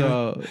walk in.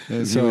 so He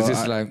was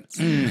just I- like,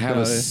 have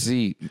a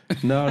seat.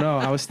 no,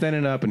 I was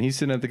standing up and he's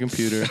sitting at the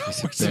computer.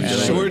 some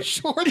short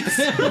shorts.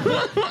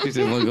 He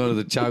said, "Want to go to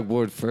the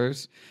chalkboard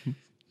first?"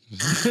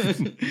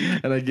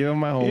 And I give him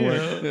my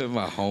homework.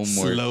 My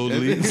homework.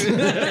 Slowly.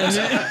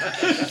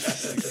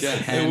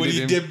 And when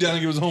he dipped down and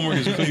gave his homework,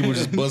 his clean was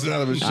just buzzing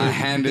out of his shirt. I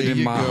handed There him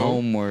you my go.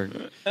 homework.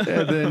 And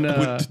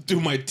then Through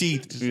my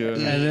teeth.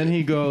 and then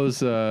he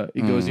goes, you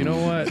know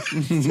what?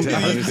 Did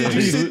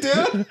you sit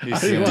down? He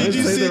said, Did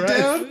you sit the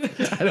down?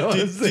 rest. I don't want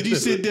to say Did you the-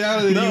 sit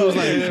down? And then he was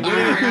like,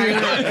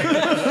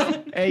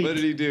 Eight. What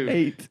did he do?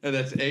 8. And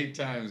that's 8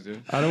 times,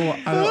 dude. I don't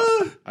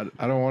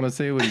want to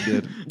say what he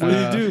did. what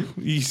did he do?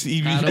 He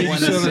I don't want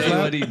to showed us say that?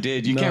 what he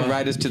did. You can't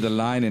ride us to the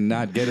line and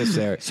not get us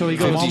there. So he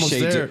 50 goes, almost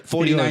shades there. Of,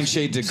 49 He goes-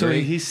 shades of so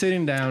gray. he's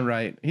sitting down,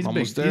 right? He's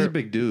Almost big. He's there. a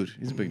big dude.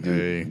 He's a big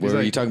dude. Where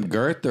are you talking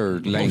girth or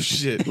length? Oh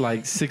shit!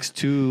 Like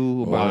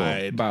 6'2",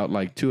 Wide. about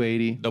like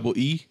 280. Double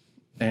E.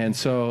 And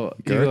so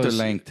he Girth or goes,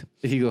 length?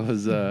 He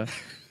goes,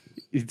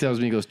 he tells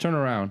me, he goes, turn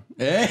around.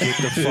 Eh?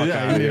 Fuck,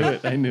 I knew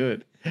it. I knew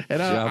it. And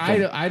Jump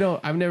him.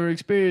 I've never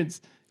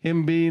experienced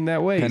him being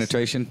that way.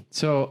 Penetration.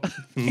 So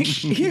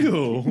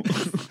Ew.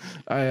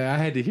 I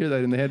had to hear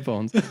that in the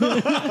headphones.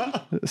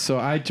 So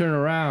I turn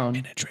around.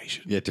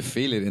 Penetration. You have to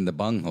feel it in the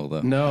bunghole,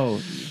 though. No.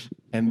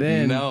 And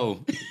then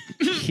No.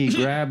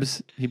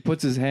 he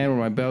puts his hand where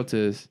my belt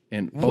is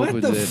and What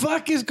opens the it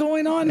fuck is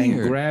going on and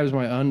here? grabs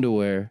my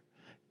underwear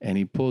and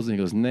he pulls it and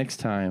he goes, next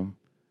time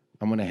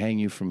I'm going to hang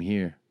you from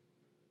here.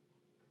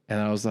 And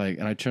I was like,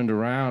 and I turned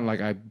around,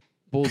 like I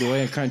pulled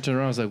away and kind of turned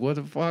around. I was like, what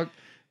the fuck?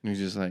 And he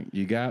was just like,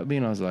 you got me?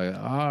 And I was like,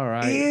 all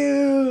right.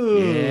 Ew.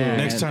 Yeah.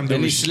 Next time And there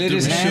he was slid there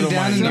his was hand shit on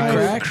down my in your knife.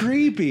 crack?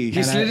 Creepy.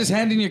 He slid his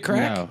hand in your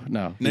crack?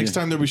 No. Next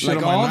time there was shit Like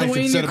on my all the knife way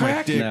in instead your of my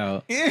crack? dick.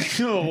 No.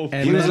 Ew.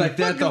 And He was then- like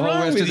that the whole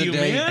wrong rest of with the you,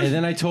 day. man? And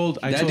then I told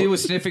That dude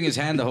was sniffing his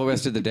hand the whole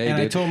rest of the day, and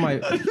dude.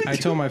 I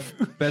told my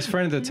best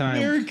friend at the time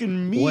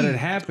American meat. what had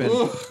happened.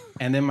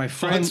 And then my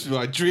friend That's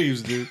my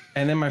dreams, dude.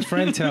 and then my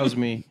friend tells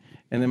me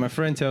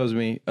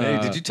Hey,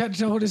 did you touch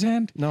to hold his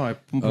hand? No, I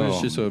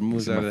pushed it so it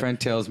moves So out my of friend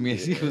tells me.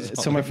 He was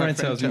So my friend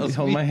tells me,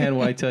 hold my hand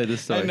while I tell you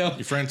this story. I know.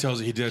 Your friend tells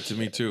you he did it to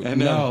me too.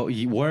 No,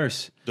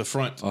 worse. The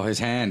front. Oh, his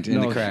hand in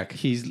No, the crack.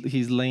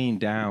 He's laying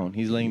down.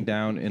 He's laying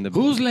down in the.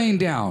 Who's laying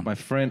down? My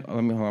friend?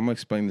 I'm gonna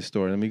explain the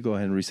story. Let me go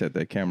ahead and reset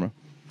that camera.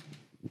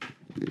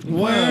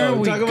 Where are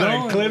we Talk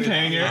about a going?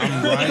 cliffhanger.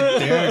 Right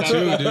there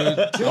too,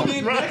 dude. Tune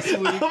in next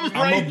week.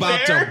 I'm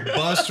about to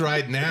bust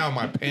right now.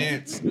 My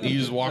pants. You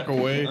just walk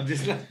away.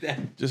 Just like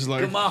that. Just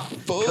like Come on.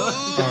 All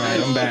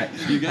right, I'm back.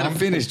 You gotta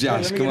finish,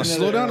 Josh. Come on.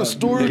 slow down the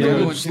story, Yeah.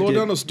 bro. Slow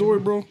down the story,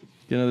 bro.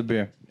 Get another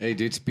beer. Hey,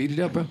 dude, speed it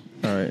up, bro.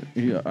 All right.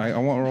 Yeah, I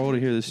want Raul to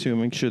hear this too.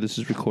 Make sure this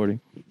is recording.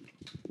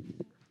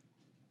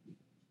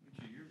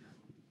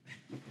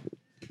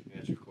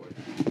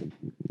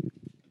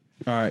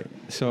 All right.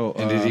 So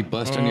And did he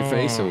bust on your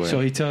face or what? So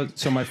he tells.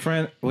 So my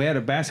friend, we had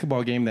a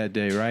basketball game that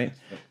day, right?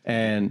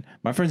 And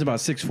my friend's about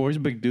 6'4". He's a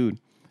big dude.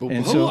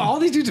 And Who- all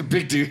these dudes are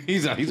big dude.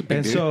 He's a big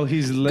and dude. so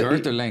he's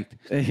Girth or length?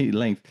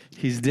 length.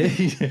 He's laying.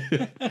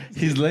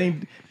 He's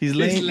laying.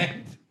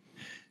 length.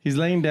 He's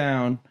laying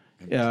down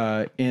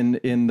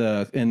in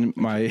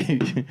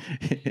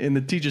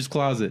the teacher's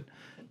closet.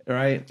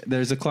 Right?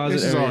 There's a closet.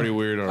 This is area. already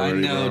weird I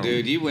already. know, bro.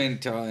 dude. You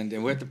went to, and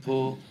then we're at the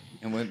pool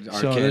and went. R.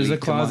 So Kelly, there's a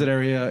come closet on.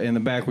 area in the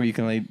back where you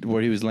can lay,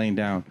 where he was laying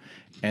down,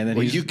 and then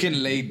Where he's, you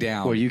can lay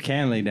down. where you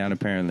can lay down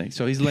apparently.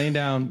 So he's laying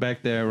down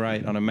back there,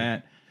 right, on a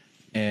mat,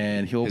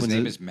 and he opens His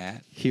name his, is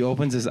Matt. He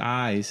opens his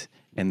eyes,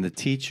 and the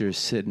teacher's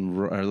sitting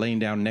or laying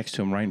down next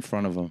to him, right in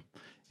front of him,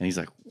 and he's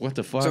like, "What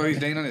the fuck?" So he's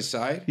laying on his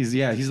side. He's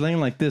laying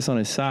like this on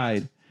his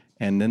side,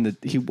 and then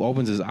he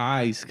opens his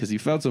eyes because he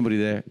felt somebody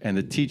there, and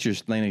the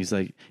teacher's laying. He's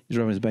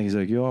rubbing his back. He's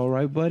like, "You all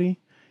right, buddy?"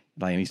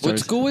 Like, and he What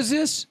starts. school is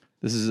this?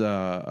 This is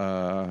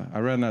I'd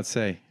rather not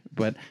say,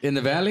 but In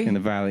the valley? in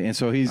the valley, and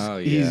so he's Oh,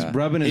 yeah.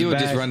 rubbing his He would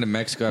back. just run to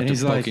Mexico and after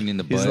he's like- poking you in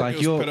the he's butt. like,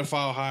 It yo, was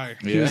pedophile high.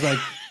 he was like,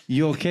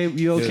 "You okay?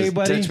 You okay, Just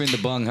buddy?" Touch me in the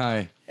bung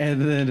high.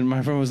 And then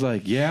my friend was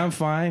like, "Yeah, I'm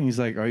fine." He's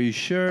like, "Are you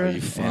sure?" Are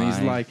you And he's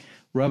fine? like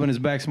rubbing his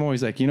back some more.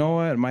 He's like, "You know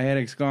what? My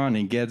headache's gone." And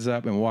he gets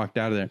up and walked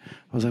out of there.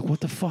 I was like, "What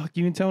the fuck?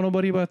 You didn't tell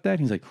nobody about that?"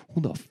 He's like, "Who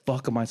the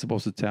fuck am I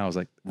supposed to tell?" I was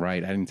like,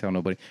 "Right, I didn't tell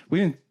nobody. We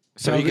didn't."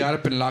 So tell he the- got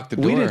up and locked the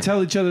door. We didn't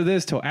tell each other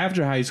this till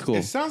after high school.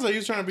 It sounds like he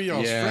was trying to be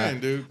y'all's friend,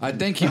 dude. I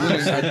think he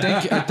was.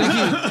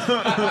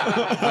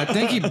 I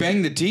think he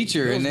banged the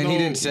teacher, and then he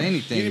didn't say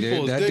anything, He didn't dude.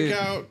 pull his That dick dude.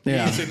 out. Yeah. He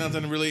didn't say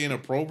nothing really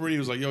inappropriate. He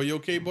was like, "Yo, you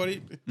okay,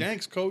 buddy?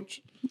 Thanks,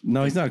 coach."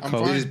 No, he's not I'm coach.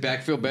 Did fine. his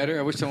back feel better?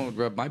 I wish someone would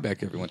rub my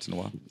back every once in a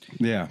while.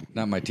 Yeah.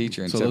 Not my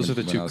teacher. In So those are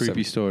seventh- the when I two was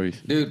creepy seven.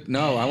 stories. Dude,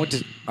 no, I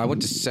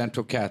went to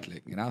Central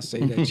Catholic, and I'll say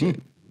that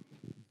shit.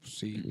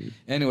 See.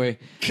 Anyway,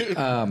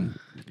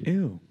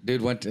 Ew.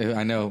 dude,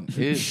 I know.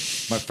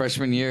 My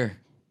freshman year,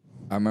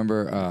 I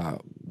remember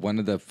one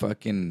of the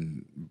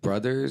fucking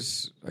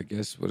brothers, I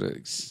guess,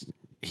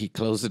 he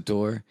closed the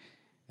door,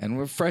 and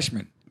we're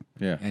freshmen.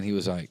 Yeah. And he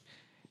was like,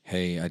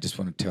 hey, I just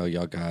want to tell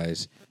y'all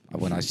guys,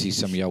 when I see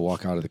some of y'all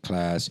walk out of the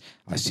class,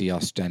 I see y'all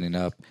standing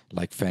up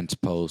like fence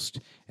post.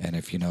 And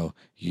if,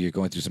 you're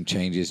going through some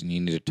changes and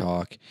you need to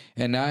talk.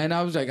 And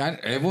I was like,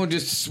 everyone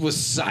just was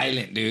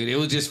silent, dude. It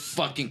was just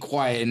fucking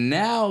quiet. And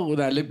now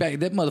when I look back,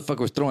 that motherfucker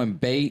was throwing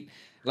bait.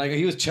 Like,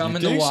 he was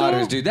chumming the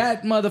waters, dude.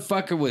 That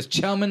motherfucker was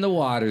chumming the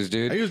waters,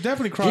 dude. He was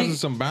definitely crossing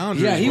some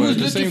boundaries. Yeah, he but was at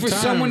the looking same for time-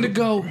 someone to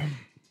go,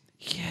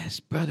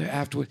 yes, brother,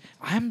 afterward.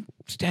 I'm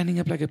standing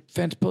up like a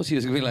fence post. He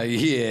was going to be like,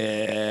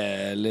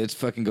 yeah, let's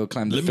fucking go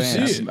climb the Let me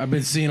fence. see it. I've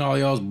been seeing all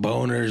y'all's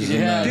boners.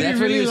 Yeah, Did that's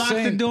he what he really was lock the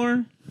saying.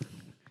 door?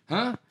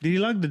 Huh? Did he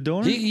lock the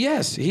door?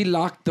 Yes, he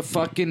locked the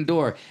fucking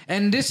door.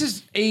 And this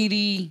is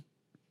 83.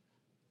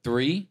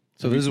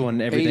 So this is when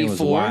everything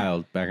was 84?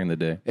 wild back in the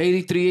day.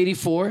 83,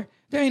 84.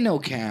 There ain't no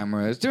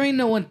cameras. There ain't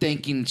no one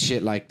thinking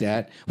shit like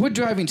that. We're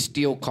driving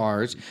steel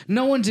cars.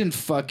 No one's in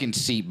fucking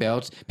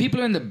seatbelts. People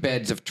are in the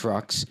beds of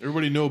trucks.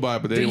 Everybody knew about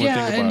it, but they didn't want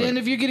to think about and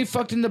it. if you're getting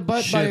fucked in the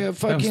butt by a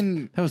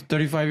fucking... That was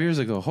 35 years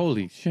ago.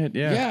 Holy shit,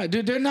 yeah. Yeah,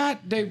 dude, they're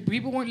not...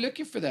 People weren't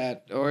looking for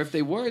that. Or if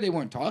they were, they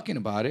weren't talking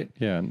about it.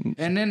 Yeah.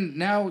 And then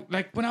now,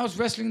 like when I was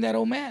wrestling that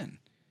old man.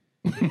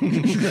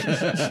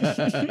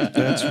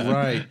 That's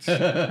right.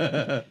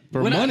 For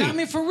When money. I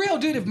mean, for real,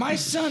 dude. If my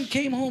son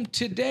came home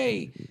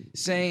today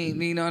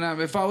saying,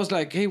 if I was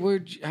like, "Hey,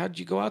 how'd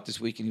you go out this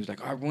week?" and he was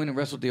like, "I went and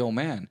wrestled the old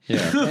man,"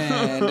 Yeah.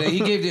 and he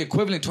gave the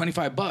equivalent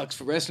 $25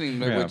 for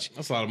wrestling, Yeah. which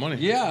That's a lot of money.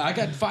 yeah, I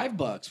got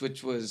 $5,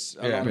 which was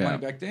a lot of Yeah. money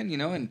back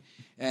then,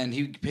 and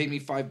he paid me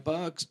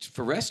 $5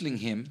 for wrestling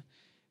him.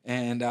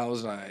 And I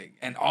was like,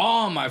 and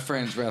all my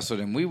friends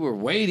wrestled him. We were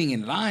waiting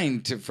in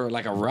line for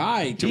like a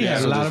ride to He had a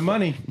wrestle lot this of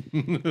money.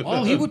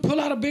 Oh, he would pull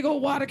out a big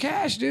old wad of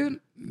cash, dude.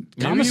 Maybe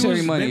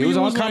Commissary money. maybe It was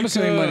all like,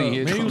 commissary money.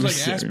 Maybe it was like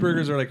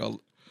Asperger's or like a.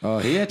 Oh,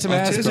 he had some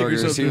Autistic or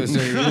Asperger's. He was,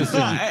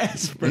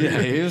 something.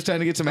 he was trying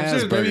to get some I'm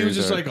Asperger's. serious, maybe he was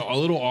just or- like a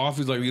little off.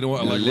 He's like, you know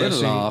what? I a like little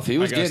wrestling. off. He I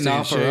was gotta getting stay in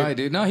off shape. alright,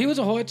 dude. No, he was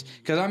a Hoyts.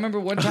 Because I remember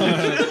one time.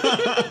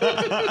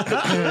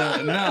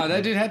 No,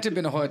 that dude had to have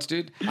been a Hoyts,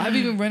 dude. I've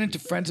even run into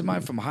friends of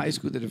mine from high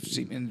school that have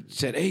seen me and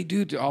said, "Hey,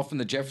 dude," they're all from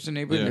the Jefferson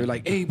neighborhood. Yeah. They're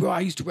like, "Hey, bro, I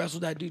used to wrestle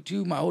that dude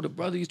too. My older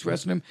brother used to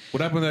wrestle him. What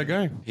happened to that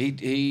guy? He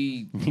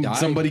died.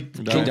 Somebody He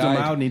choked him died.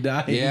 out and he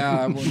died.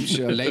 Yeah, I'm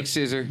sure. Lake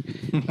Scissor.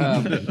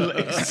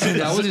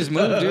 That was his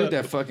move, dude.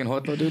 That fucking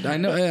Hoto dude. I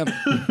know.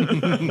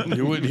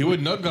 He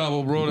would nut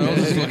gobble, bro. That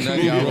was his fucking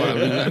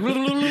move,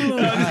 bro.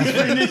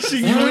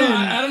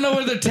 I don't know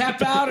whether to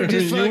tap out or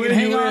just fucking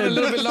hang on a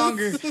little bit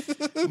longer.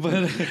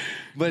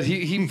 But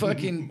he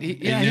fucking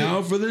And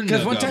now for the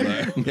because nut one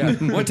time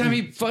gobbler. one time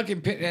he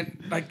fucking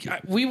and like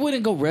we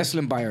wouldn't go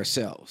wrestling by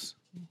ourselves.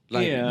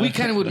 Like Yeah. we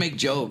kind of would make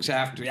jokes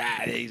after.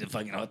 He's a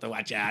fucking Hoto.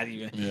 Watch out.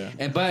 Yeah.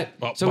 And Well,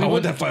 so I we want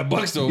would that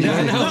 $5 though, bro. Yeah,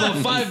 I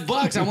know, but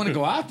 $5. I want to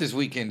go out this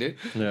weekend, dude.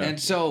 Yeah.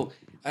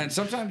 And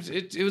sometimes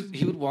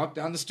he would walk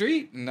down the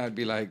street and I'd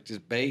be like,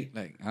 just bait,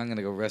 like, I'm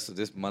gonna go wrestle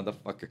this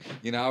motherfucker.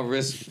 I'll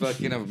risk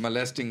fucking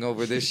molesting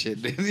over this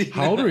shit, dude.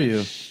 How old were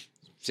you?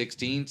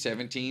 16,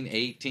 17,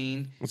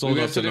 18. That's old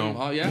enough to wrestled him-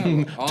 know. Oh,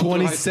 yeah. all through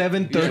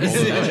 27, high- 30.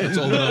 It's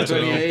old enough to know.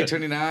 28,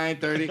 29,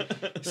 30.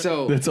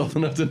 So, That's old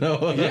enough to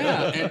know.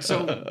 yeah. And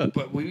so,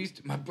 but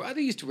my brother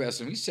used to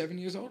wrestle him. He's 7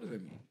 years older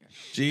than me.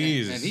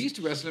 Jesus. And he used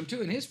to wrestle him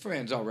too, and his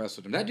friends all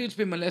wrestled him. That dude's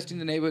been molesting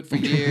the neighborhood for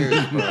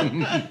years, bro.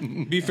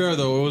 Be fair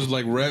though, it was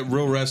like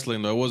real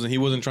wrestling though. He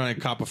wasn't trying to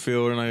cop a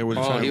field, and He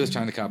was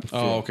trying to cop a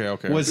field. Oh,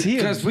 okay. Was he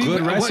a Because good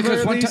wrestler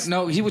at one least? time,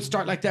 no, he would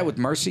start like that with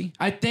Mercy.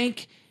 I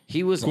think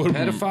he was a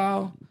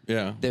pedophile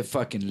Yeah. that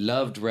fucking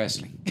loved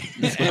wrestling.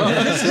 He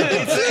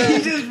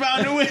just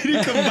found a way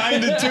to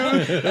combine the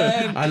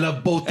two. I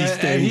love both these And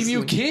things. he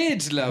knew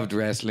kids loved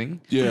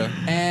wrestling. Yeah.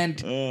 And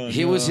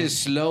he was his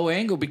slow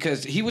angle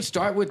because he would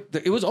start with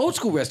it was old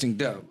school wrestling,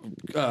 the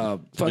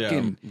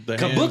fucking the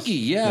kabuki. hands.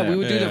 Yeah, we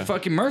would do Yeah. the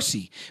fucking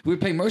Mercy. We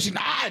would play Mercy.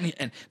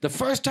 And the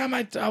first time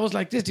I was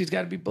like, this dude's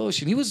got to be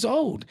bullshit. He was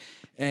old.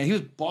 And he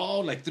was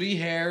bald, like 3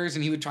 hairs,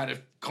 and he would try to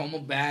comb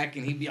them back,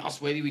 and he'd be all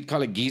sweaty. We'd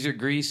call it geezer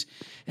grease.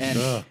 And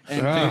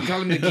we'd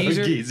call him the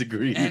geezer. Geezer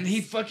grease. And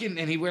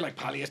he'd wear like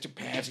polyester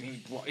pants, and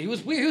he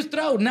was weird. He was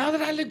throwed. Now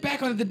that I look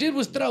back on it, the dude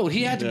was throwed.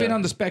 He had to been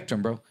on the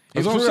spectrum, bro.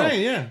 That's what I'm For real.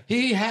 saying, yeah.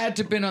 He had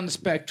to been on the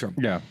spectrum.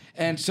 Yeah.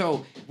 And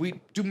so we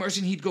do Mercy,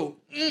 and he'd go,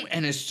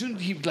 and as soon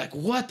as he'd be like,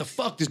 what the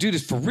fuck? This dude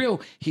is for real.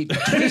 He'd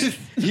twist.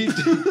 he would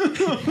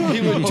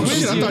Oh twist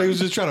shit! I you. thought he was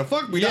just trying to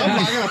fuck me. Yeah.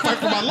 I gotta fight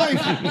for my life.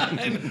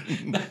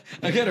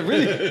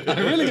 I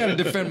really gotta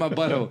defend my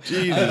butthole.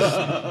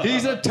 Jesus.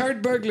 He's a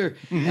turd burglar.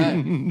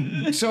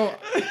 So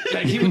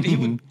like, he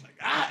would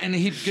and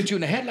he'd get you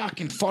in a headlock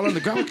and fall on the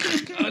ground.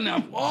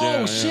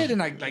 Yeah. Shit!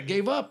 And I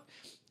gave up.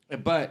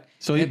 But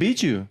So he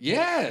beat you.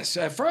 yes,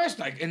 at first,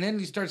 and then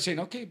he started saying,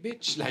 "Okay,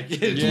 bitch,"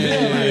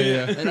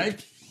 Yeah. And I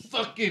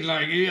fucking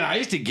I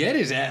used to get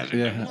his ass. Like,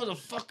 Yeah.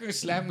 motherfucker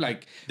slam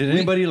like. Did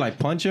anybody like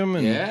punch him?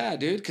 And Yeah,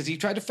 dude, because he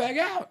tried to fag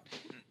out.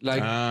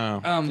 Like,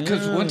 Ah.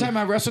 because one time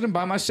I wrestled him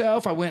by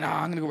myself. I went,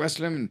 I'm gonna go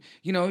wrestle him,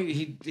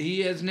 and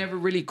he has never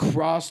really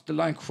crossed the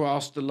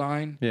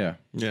line. Yeah.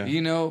 Yeah.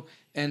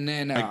 And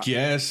then I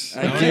guess.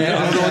 I I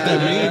don't know what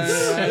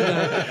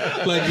that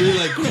means. Like you're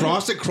like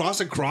cross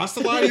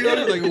the line. You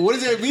know? Like what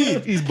does that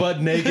mean? He's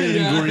butt naked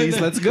in Greece.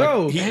 Let's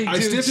go. I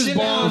sniffed his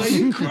balls.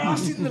 You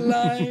crossing the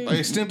line.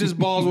 I sniffed his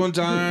balls one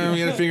time.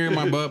 He had a finger in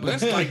my butt. But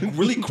that's like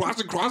really cross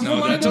the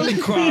line. That's only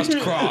crossed.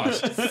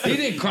 He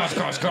didn't cross.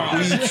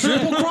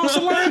 Triple cross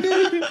the line,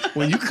 dude.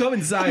 When you come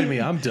inside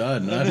me, I'm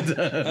done.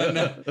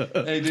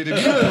 Hey, dude,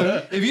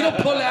 if you don't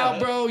pull out,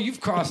 bro, you've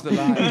crossed the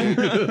line, dude.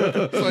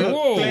 It's like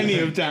whoa. Plenty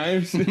of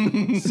times.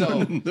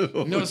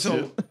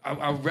 So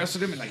I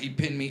wrestled him and like he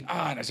pinned me.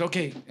 And I said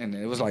okay, and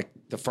it was like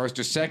the first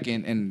or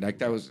second, and like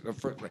that was the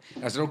first.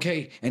 I said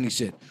okay, and he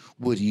said,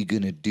 "What are you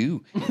gonna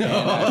do?" And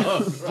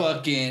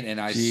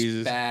I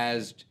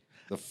spazzed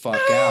the fuck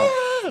out.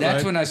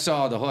 That's when I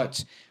saw the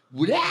Huts.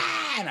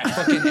 And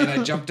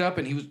I jumped up,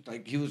 and he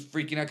was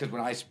freaking out because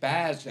when I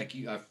spazzed, like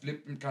I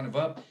flipped him kind of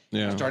up.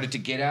 Yeah. I started to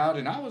get out,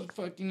 and I was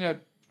fucking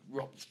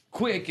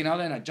quick, and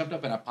I jumped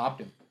up and I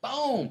popped him.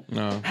 Boom!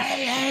 No.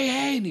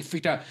 Hey! And he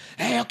freaked out.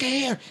 Hey,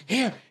 okay,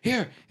 here.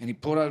 And he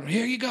pulled out.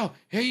 Here you go.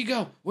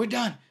 We're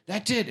done.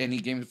 That's it. And he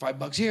gave me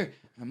 $5 here.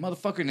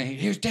 Motherfucker, and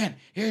here's 10.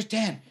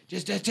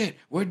 Just that's it.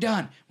 We're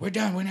done. We're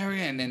never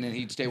in. And then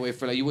he'd stay away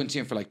for you wouldn't see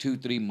him for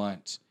 2-3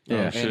 months.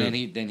 Yeah, and then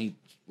he'd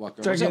walk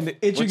around. Start getting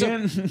the itch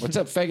again. What's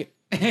up, faggot?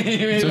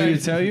 So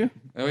he'd tell you?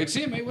 We'd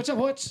see him, hey, what's up,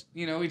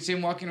 we'd see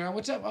him walking around,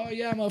 what's up? Oh,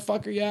 yeah,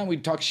 motherfucker, yeah. And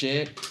we'd talk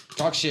shit.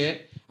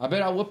 I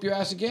bet I'll whoop your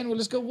ass again. Well,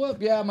 let's go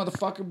whoop. Yeah,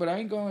 motherfucker, but I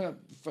ain't going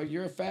to,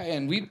 you're a fat.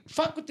 And we'd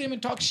fuck with him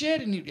and talk shit.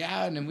 And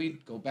and then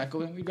we'd go back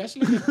over and we'd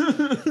wrestle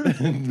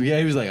again. Yeah,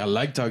 he was like, I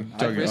like talking.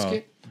 I'd risk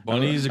it.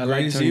 Bunny's the I like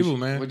greatest Tony- evil,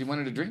 man. What, you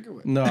wanted a drink or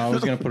what? No, I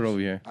was going to put it over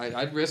here.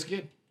 I'd risk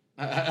it.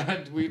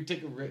 We'd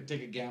take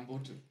a gamble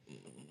too.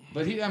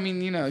 But he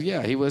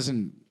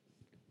wasn't.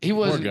 He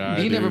wasn't.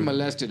 guy, he never dude.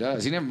 molested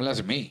us. He never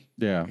molested me.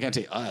 Yeah. I can't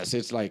say us.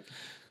 It's like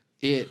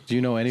it. Do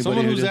you know anybody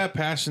Someone who who's did? that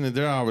passionate,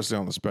 they're obviously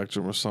on the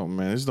spectrum or something,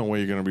 man. There's no way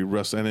you're gonna be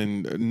wrestling.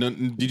 And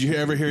then, did you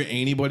ever hear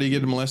anybody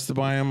get molested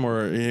by him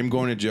or him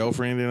going to jail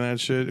for any of that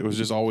shit? It was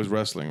just always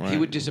wrestling, right? He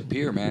would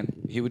disappear, man.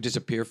 He would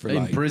disappear for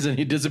In prison.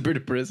 He disappeared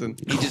to prison.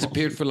 He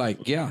disappeared for a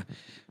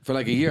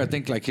year.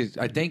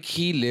 I think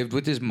he lived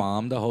with his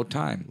mom the whole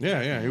time.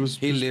 Yeah.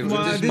 He lived with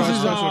Well, his this mom.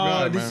 is all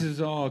guy, this man.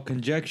 is all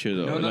conjecture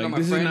though. No, my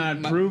this friend-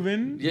 is not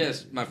proven.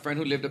 Yes, my friend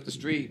who lived up the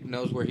street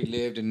knows where he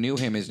lived and knew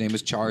him. His name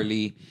is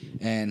Charlie,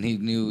 and he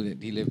knew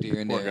that he lived here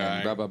and Poor there. guy.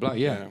 And blah blah blah.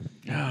 Yeah.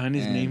 And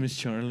his And- name is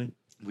Charlie.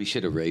 We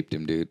should have raped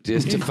him, dude,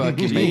 just to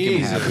fucking make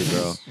him happy,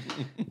 bro.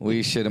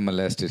 We should have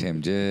molested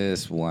him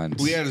just once.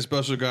 We had a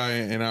special guy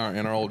in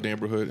our old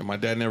neighborhood, and my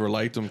dad never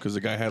liked him because the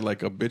guy had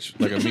like a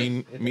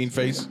mean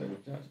face,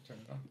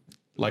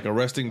 like a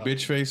resting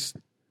bitch face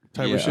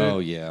type of shit. Oh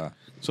yeah.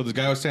 So the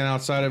guy was standing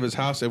outside of his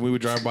house, and we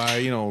would drive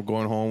by,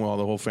 going home while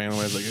the whole family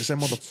was like, "It's that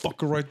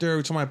motherfucker right there."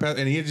 Every time I passed,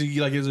 and he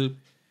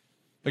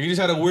just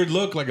had a weird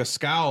look, like a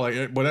scowl,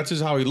 but that's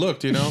just how he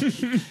looked,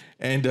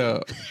 And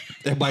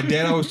my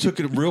dad always took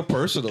it real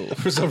personal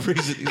for some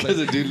reason. He's like,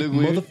 the dude look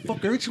weird?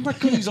 motherfucker, every time I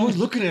come, he's always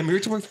looking at me. Every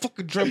time I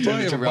fucking drive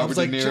by him, I was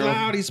like, chill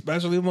out, he's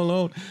special, leave him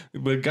alone.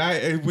 But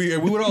we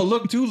would all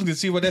look too to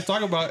see what they're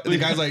talking about. And the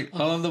guy's like,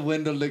 All on the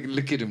window,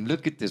 look at him.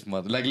 Look at this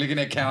mother. Like looking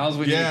at cows.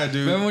 Dude.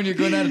 Remember when you're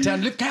going out of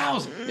town? Look,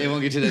 cows. They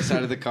won't get to that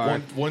side of the car.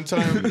 one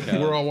time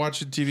we're all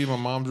watching TV in my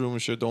mom's room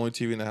and shit, the only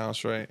TV in the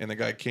house, right? And the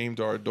guy came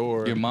to our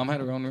door. Your mom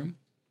had her own room?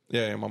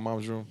 Yeah, in my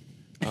mom's room.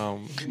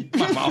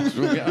 My mom's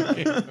room, yeah.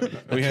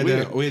 We had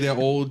that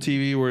old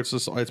TV where it's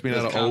been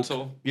out of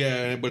console? oak.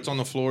 Yeah, but it's on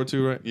the floor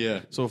too, right? Yeah.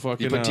 So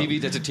fucking You put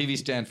TV, that's a TV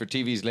stand for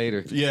TVs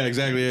later. Yeah,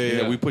 exactly.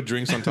 Yeah. Yeah. We put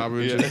drinks on top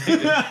of it. Because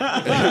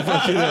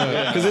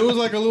it was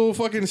like a little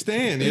fucking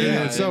stand.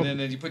 Yeah. So and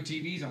then you put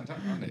TVs on top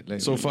of it. Later.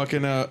 so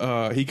fucking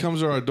he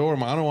comes to our door.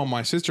 I don't want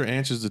my sister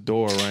answers the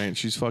door, right? And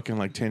she's fucking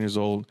like 10 years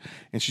old,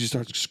 and she just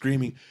starts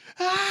screaming,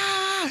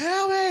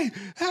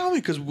 help me,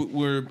 because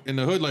we're in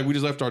the hood. Like we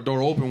just left our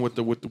door open with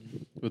the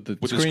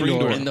screen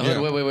door. In the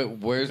hood, wait.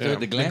 Where's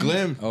the Glen? The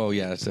Glen. Oh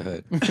yeah, that's the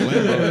hood.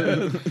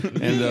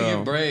 And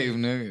You're brave,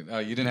 nigga. Oh,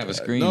 you didn't have a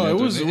screen. no, That's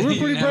it was what- we were you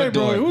pretty didn't have a brave,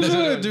 bro. door. It was That's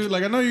hood, what- dude.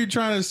 Like I know you're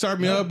trying to start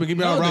me up and get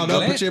me all the riled up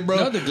Glen- and shit, bro.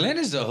 No, the Glen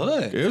is the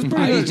hood. It was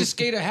pretty I good. used to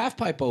skate a half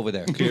pipe over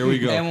there. Here we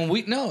go. And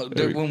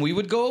when we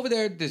would go over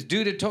there, this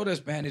dude had told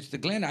us, man, it's the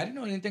Glen. I didn't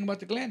know anything about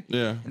the Glen.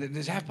 Yeah. And then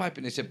there's half pipe,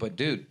 and they said, but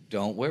dude,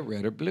 don't wear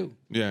red or blue.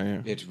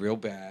 Yeah. It's real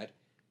bad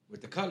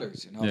with the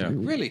colors. And I was Yeah. like,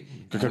 really?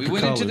 And The we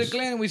went into the colors.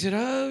 Glen and we said,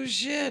 oh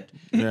shit.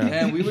 Yeah.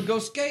 And we would go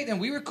skate, and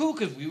we were cool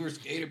because we were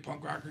skater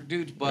punk rocker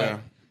dudes, but Yeah.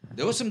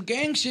 there was some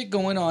gang shit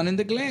going on in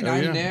the Glen. Oh,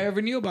 I yeah.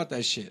 never knew about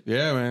that shit.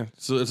 Yeah, man.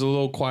 So it's a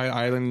little quiet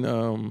island,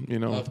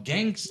 Of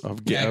gangs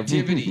Of ga-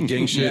 activity.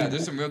 gang shit. Yeah,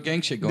 there's some real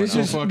gang shit going This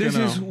on. is fucking this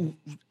is hell.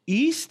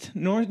 east,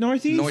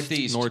 northeast,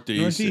 Northeast.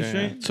 northeast. northeast,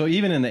 yeah. right? So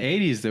even in the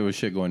 80s, there was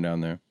shit going down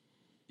there.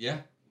 Yeah.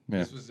 Yeah.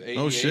 This was 88,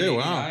 Oh, shit,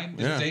 wow. 89.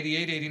 This Yeah. was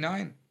 88,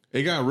 89.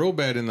 It got real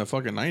bad in the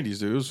fucking 90s,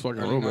 dude. It was fucking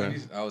Early real bad.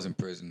 90s. I was in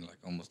prison like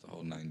almost the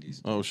whole 90s.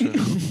 Oh shit.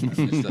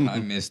 I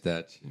missed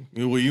that.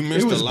 Well, you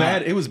missed It was a lot.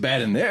 bad. It was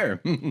bad in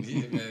there. Yeah,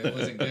 man, it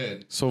wasn't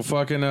good. So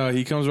fucking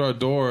he comes to our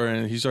door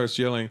and he starts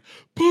yelling,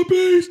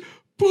 "Puppies!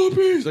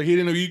 puppies. Like he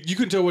didn't know. You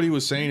couldn't tell what he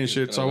was saying and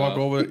shit. So I walk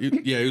over.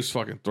 Yeah, he was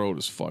fucking throwed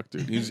as fuck,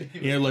 dude.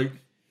 He had like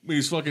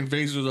his fucking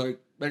face was like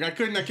I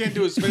can't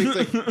do his face.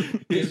 Like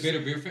His bitter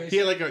beer face. he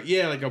had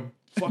like a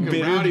fucking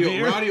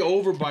rowdy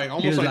overbite,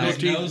 almost like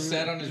like- no Nose teeth.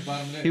 sat on his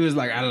bottom lip. He was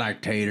like, I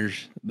like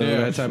taters.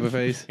 Yeah. That type of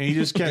face. And he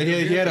just kept,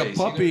 he had a face,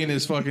 puppy in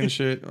his fucking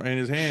shit in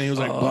his hand. He was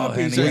like, Oh,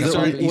 puppies. and And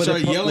he he was-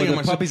 started yelling at were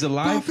him. the I puppies said,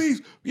 alive?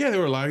 Puppies. Yeah, they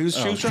were alive.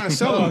 She was trying to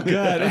sell them.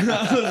 God. I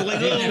was like,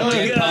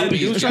 Dead God. puppies.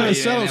 He was trying to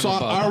sell them, so Yeah,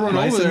 I run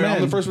Mice over and there. I'm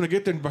men. the first one to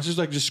get there. But she's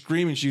like just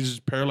screaming. She's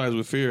just paralyzed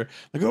with fear.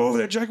 Like, go over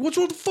there, Jack. What's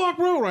what the fuck,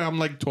 bro? Right? I'm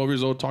like 12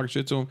 years old, talking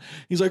shit to him.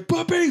 He's like,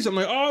 puppies. I'm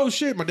like, oh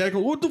shit. My dad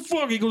goes, what the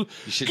fuck? He goes,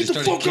 You should get have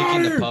the started fuck out kicking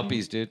of the here.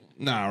 puppies, dude.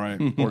 Nah,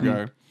 right. Poor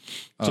guy.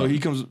 So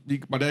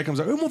my dad comes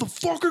out, hey,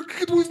 motherfucker,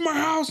 get away from my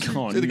house.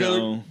 Oh, And the guy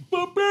no. like,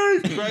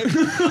 puppies. Right?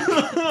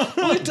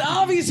 Well, it's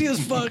obvious he was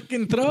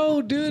fucking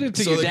throw, dude.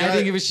 Until your the dad guy,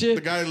 didn't give a The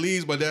shit. guy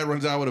leaves. My dad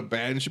runs out with a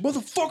bat and shit.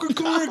 Motherfucker,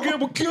 come here again.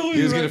 We'll kill you.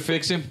 He was Right? gonna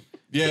fix him.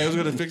 Yeah, he was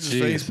gonna fix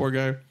his face. Poor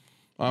guy.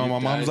 My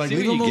mom's like, See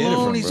leave where him you get it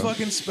alone. from, He's bro.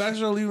 fucking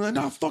special. Leave him like,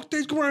 nah, fuck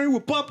this. Come around here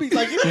with puppies.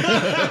 Like,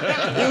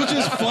 it was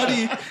just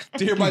funny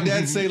to hear my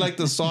dad say like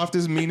the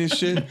softest, meanest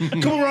shit.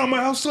 Come around my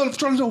house, son. I'm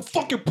trying to sell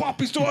fucking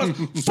puppies to us.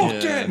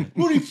 Fuck that.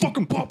 What are you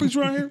fucking puppies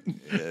around here?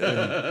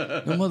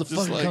 No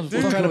motherfucker like, comes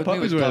dude, fucking what kind of with me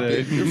puppies with were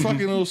they? puppies. You're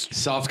fucking little.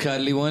 Soft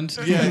cuddly ones.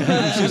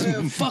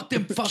 Yeah. Fuck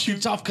them fucking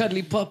soft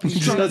cuddly puppies.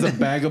 Just has a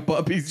bag of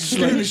puppies.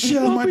 Scaring the shit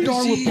out of my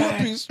dog with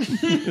Puppies,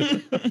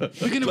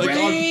 puppies. We're gonna Like,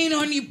 rain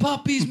on you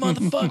puppies,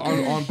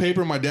 motherfucker. On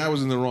paper, my dad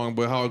was in the wrong,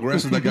 but how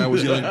aggressive that guy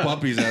was yelling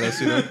puppies at us,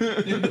 you know?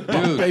 Dude,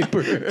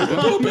 Paper.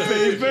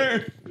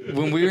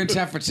 when we were in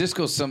San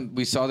Francisco,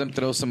 we saw them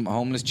throw some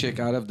homeless chick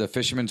out of the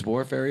Fisherman's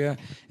Wharf area,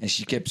 and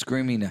she kept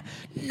screaming,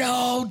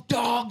 "No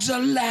dogs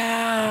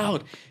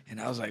allowed!" And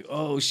I was like,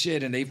 "Oh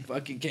shit!" And they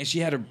fucking came. She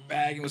had her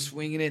bag and was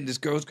swinging it, and this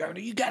girl was grabbing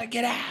her. "You gotta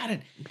get out!"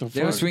 And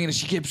they were fuck? swinging, and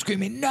she kept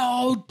screaming,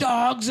 "No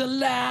dogs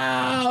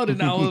allowed!"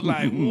 And I was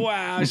like,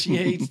 "Wow, she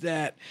hates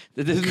that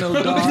there's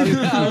no dogs."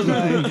 I was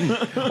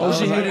like, Oh,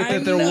 she hated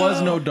that there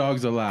was no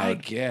dogs I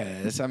allowed.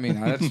 guess. I mean,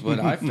 that's what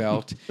I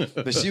felt.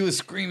 But she was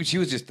screaming. She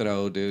was just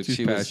throwed, dude. She's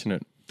She was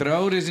passionate.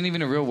 Throwed isn't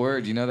even a real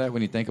word. You know that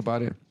when you think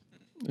about it?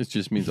 It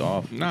just means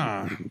off.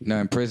 Nah. No,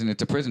 in prison,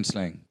 it's a prison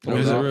slang.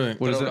 Is it off. really?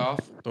 What is Throwed it? off.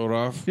 Throw it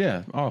off.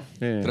 Yeah, off.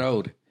 Yeah.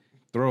 Throwed.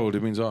 Throwed,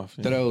 it means off.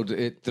 Yeah. Throwed.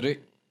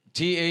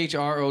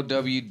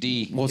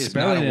 THROWD. Well, is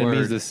spelling not a it word.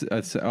 means this.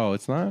 Oh,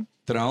 it's not.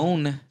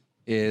 Thrown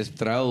is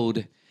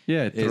throwed.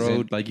 Yeah, Is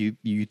throwed it- like you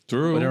threw.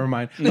 Threw? Never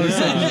mind.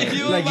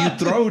 Like you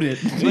throwed it.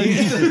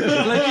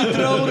 Like you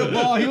throw the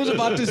ball. He was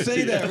about to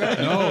say that, right?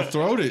 No,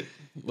 throwed it.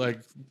 Like,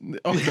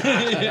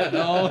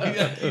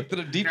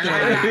 Deep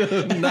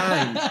throat.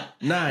 Nine.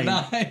 Nine.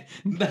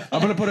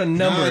 I'm gonna put a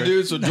number. nah,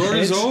 dude. So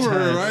Jordan's It's over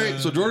her, time. right?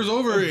 So Jordan's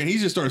over her, and he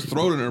just starts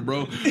throwing her,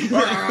 bro.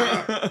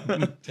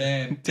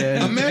 10.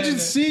 Imagine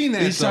seeing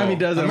that. Each time he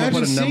does it, I'm gonna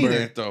imagine put a seeing number.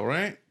 that, though,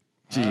 right?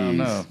 I don't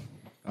know.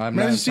 I'm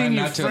Imagine not seeing trying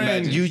your not to friend-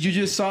 imagine. You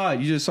just saw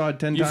it. You just saw it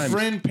 10 Your times.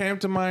 friend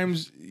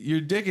pantomimes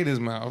your dick in his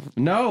mouth.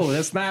 No,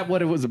 that's not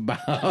what it was about.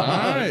 All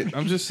right,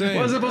 I'm just saying.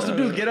 What was I supposed to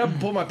do? Get up and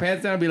pull my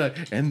pants down and be like,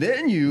 and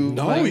then you.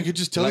 No, like, you could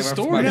just tell like the my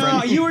story. friend-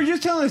 No, you were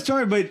just telling a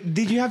story, but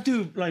did you have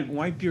to like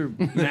wipe your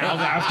mouth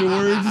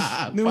afterwards?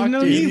 There was Fuck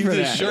no you. need He for did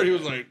his that. shirt. He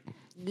was like,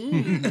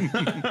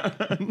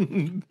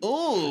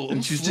 oh,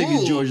 And she's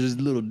taking George's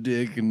little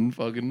dick and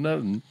fucking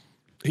nothing.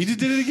 He just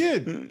did it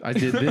again. I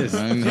did this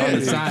on Yeah, the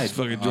it's side.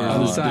 fucking On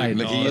George's the side.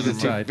 Like he on used the the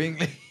side.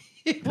 finger.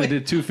 I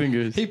did 2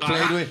 fingers. He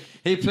played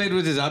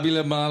with his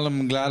abila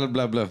malam blah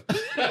blah blah.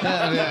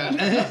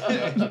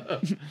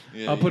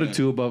 I'll put a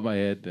 2 above my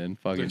head then.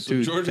 Fucking So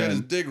 2. George had his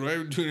 10. dick right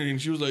between her, and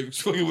she was like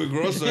fucking with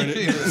gross on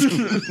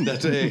it.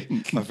 That's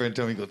it. My friend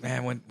told me, he goes,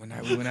 man, when we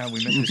went out,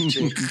 we met this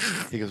chick.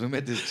 He goes, we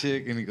met this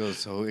chick, and he goes,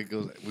 so it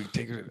goes, we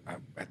take her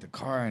at the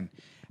car, and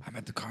I'm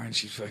at the car, and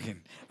she's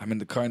fucking, I'm in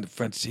the car in the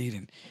front seat,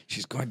 and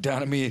she's going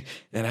down at me,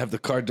 and I have the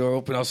car door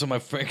open. Also, my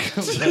friend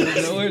comes out of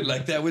nowhere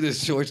like that with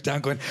his shorts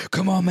down, going,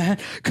 come on, man,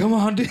 come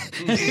on, dude.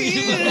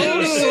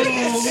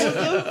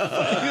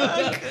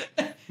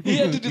 He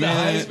had to do the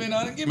Heisman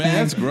on it. Man,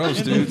 that's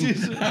gross, dude.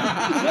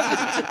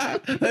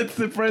 That's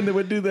the friend that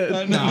would do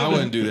that. No, I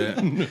wouldn't do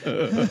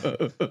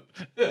that.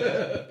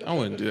 I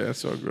wouldn't do that. That's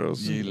so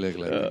gross. You look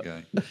like a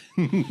guy.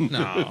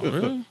 No,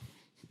 really?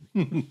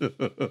 You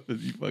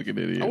fucking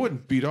idiot. I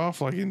wouldn't beat off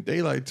like in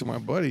daylight to my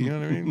buddy. You know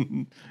what I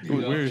mean? It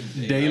was weird.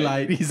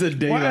 Daylight. He said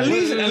Well, daylight.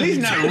 at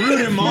least not root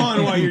him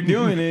on while you're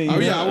doing it. Oh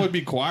yeah, I would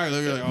be quiet.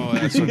 They'd be like, "Oh,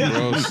 that's so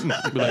gross."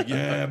 Be like,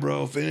 "Yeah,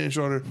 bro, finish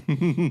on her."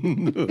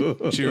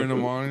 Cheering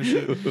them on and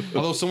shit.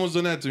 Although someone's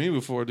done that to me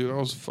before, dude. I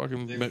was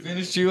fucking.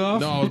 Finished you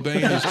off? No, I was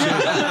banging this chick.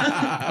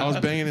 I was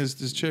banging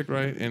this chick,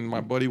 right? And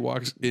my buddy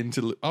walks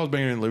into. I was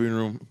banging her in the living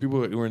room. People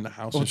were in the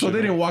house. and So shit,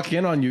 they didn't walk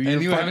in on you. And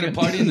You're you were having a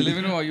fucking- party in the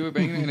living room while you were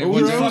banging, and it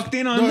We wasn't. were fucked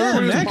in on no, them,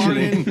 everybody was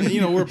actually. partying. You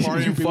know, we're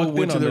partying. You People fucked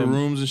went in to on their them.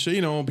 rooms and shit.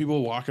 You know,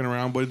 people walking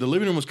around. But the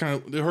living room was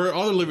kind of her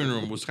other living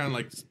room was kind of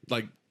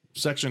like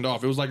sectioned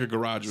off. It was like a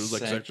garage. It was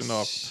like sectioned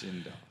off.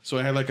 Sectioned off. So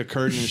it had like a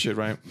curtain and shit,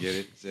 right? Get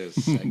it? It says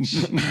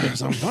section.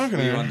 So I'm talking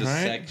to You're her, on the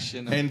right?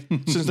 section of- And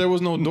since there was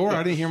no door,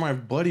 I didn't hear my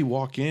buddy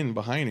walk in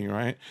behind me,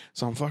 right?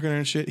 So I'm fucking her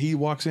and shit. He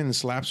walks in and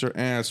slaps her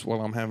ass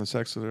while I'm having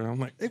sex with her. I'm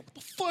like, hey, what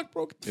the fuck,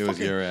 bro? Get the It was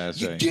fuck your in. ass,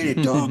 You right? Get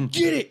it, dog.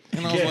 Get it.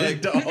 And I was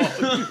like,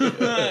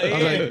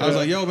 I was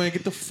like, yo, man,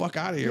 get the fuck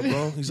out of here,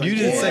 bro. He's like, You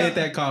didn't "Yeah." say it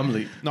that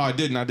calmly. No, I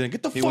didn't.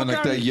 Get the He fuck went like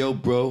out of that, here. yo,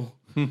 bro.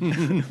 You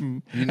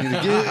need to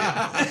get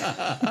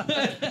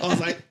I was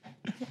like,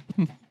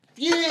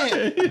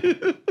 yeah.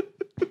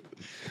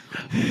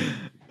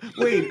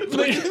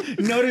 Wait,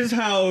 notice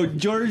how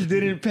George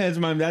didn't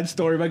pantomime that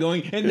story by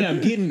going, and then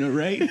I'm getting her,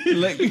 right?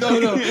 Like,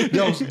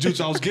 No, dude,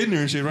 so I was getting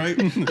her and shit, right?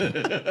 You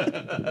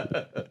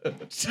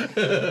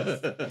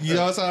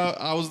know, that's how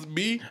I was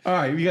me. All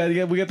right, we got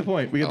the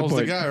point. We got I the was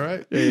point. the guy,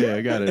 right? Yeah,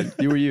 I got it.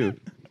 You were you.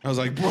 I was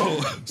like, bro.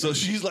 So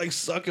she's like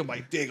sucking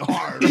my dick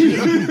hard. Dude,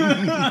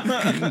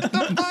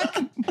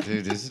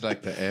 this is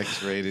like the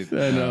X-rated.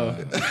 I know.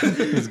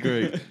 It's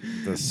great.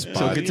 The So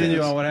spot. continue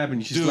on what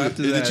happened. She Dude, slapped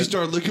his did ass. she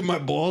start licking my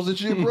balls and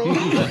shit, bro?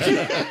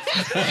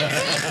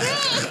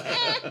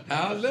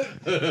 Oh, look.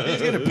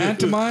 He's gonna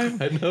pantomime.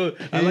 I know.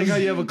 I like how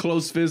you have a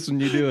closed fist when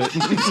you do it.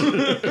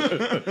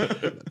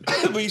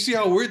 But you see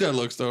how weird that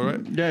looks, though, right?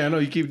 Yeah, I know.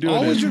 You keep doing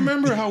Always it.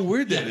 remember how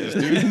weird that is,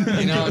 dude.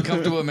 You know how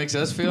uncomfortable it makes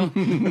us feel?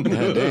 God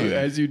damn.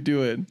 As you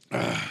do it.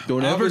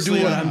 Don't ever do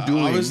Obviously, what I'm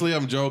doing. Obviously,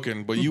 I'm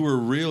joking, but you were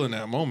real in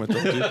that moment,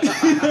 though, dude.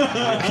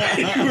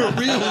 You were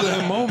real in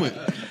that moment.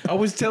 I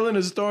was telling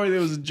a story.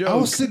 There was a joke. I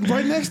was sitting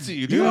right next to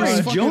you, dude. You were It's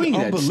fucking enjoying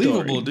that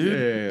unbelievable, story. dude.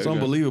 It's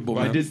unbelievable,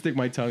 Well, I man. did stick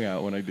my tongue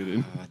out when I did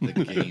it. The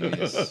game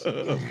is.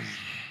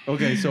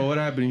 Okay, so what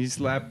happened? He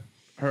slapped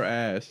her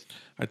ass.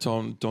 I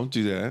told him, don't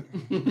do that.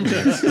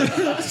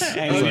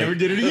 and he never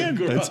did it again.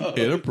 That's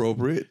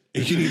inappropriate.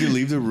 You need to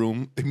leave the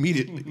room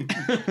immediately.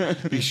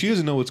 She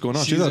doesn't know what's going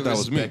on. She She's thought a that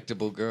was me.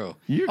 respectable girl.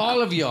 You're-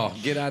 All of y'all,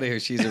 get out of here.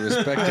 She's a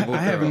respectable I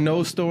girl. have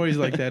no stories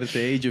like that at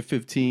the age of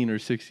 15 or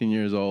 16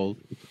 years old.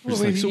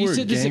 Just like, so you we're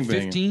said this at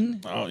gangbanging.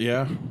 15? Oh,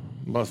 yeah.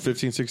 About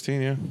 15,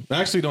 16, yeah.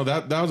 Actually, no,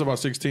 that was about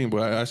 16,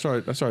 but I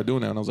started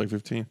doing that when I was like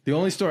 15. The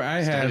only story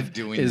I have Started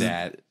doing is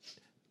that.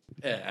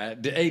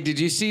 Hey, did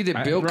you see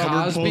that Bill Robert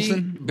Cosby?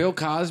 Paulson? Bill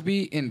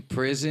Cosby in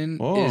prison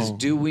Oh. is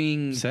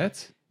doing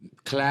sets.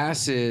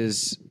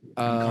 classes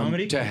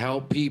comedy? to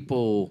help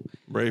people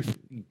Brave.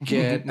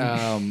 get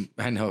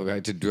I know,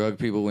 right, to drug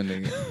people when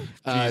they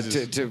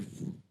to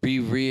be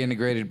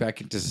reintegrated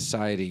back into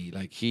society.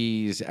 Like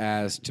he's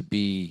asked to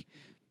be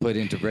put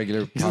into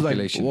regular He's like,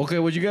 population. okay,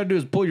 what you got to do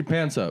is pull your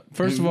pants up.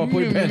 First of all,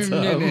 pull your pants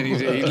up. And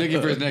he's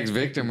looking for his next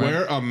victim. Right?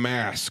 Wear a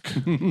mask.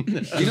 You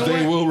know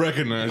They what? will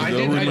recognize you.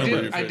 They'll remember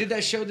your I face. did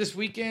that show this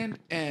weekend,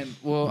 and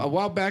well, a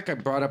while back I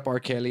brought up R.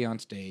 Kelly on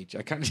stage.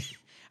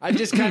 I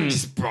just kind of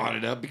just brought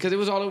it up because it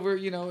was all over,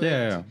 you know.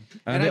 Yeah. And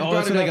And I all of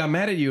brought a sudden it they up. got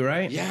mad at you,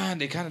 right? Yeah, and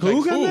they kind of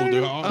Who like got mad at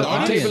you? the a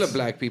audience. table of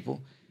black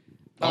people.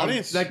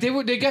 Audience. Like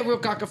they got real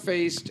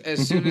cock-a-faced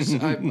as soon as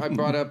I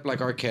brought up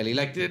like R. Kelly.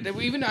 Like I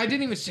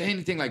didn't even say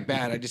anything like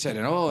bad. I just said,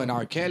 "Oh, and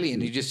R. Kelly,"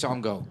 and you just saw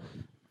him go,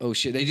 "Oh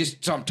shit!" They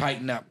just saw him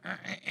tighten up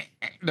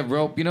the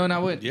rope, you know. And I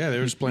would, Yeah, they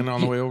were just playing on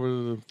the way over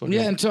to the fucking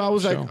yeah. And so I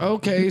was like, show.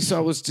 okay. So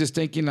I was just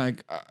thinking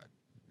like,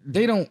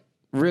 they don't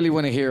really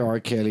want to hear R.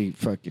 Kelly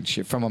fucking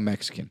shit from a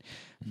Mexican,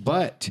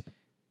 but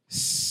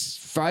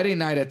Friday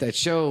night at that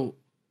show,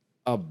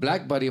 a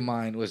black buddy of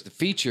mine was the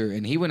feature,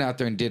 and he went out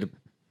there and did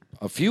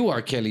a few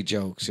R. Kelly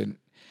jokes, and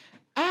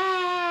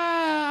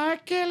R.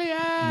 Kelly,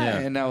 Yeah.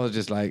 and I was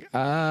just like,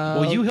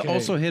 Well, you okay.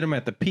 also hit him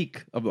at the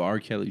peak of the R.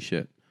 Kelly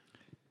shit.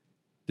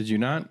 Did you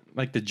not?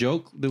 Like the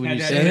joke that when Had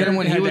you that I said hit him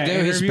when he Had was that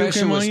there. His interview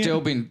special come was on yet?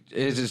 still being.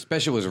 His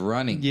special was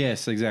running.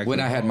 Yes, exactly. When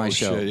I had my Oh,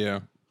 show. shit, yeah.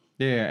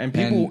 Yeah, and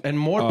people and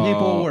more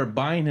people uh, were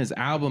buying his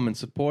album and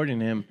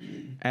supporting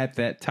him at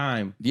that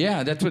time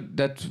Yeah, that's what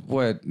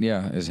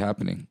is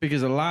happening.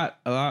 because a lot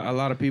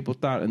of people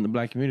thought in the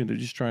black community they're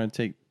just trying to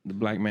take the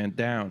black man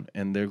down,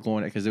 and they're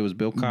going because it was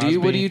Bill Cosby.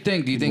 What do you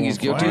think? Do you think he's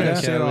going guilty Why of did I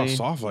that? say it all Kelly.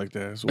 soft like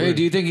that? It's Hey, weird.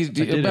 do you think he's?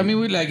 did I it. mean,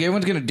 we like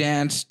everyone's gonna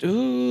dance.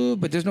 Ooh,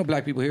 but there's no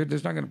black people here.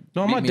 There's not gonna.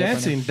 No, I'm beat not me up on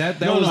dancing. that.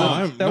 That was a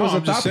I'm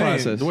just thought saying,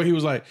 process. The way he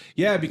was like,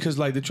 yeah, because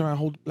like they're trying to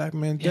hold black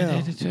men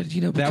down.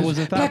 You know, That because was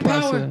a Black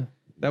thought Power. process.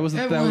 That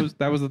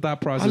was the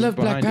thought process I love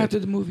Black behind Panther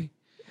it. the movie.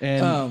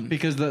 And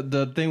because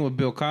the thing with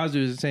Bill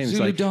Cosby is the same. It's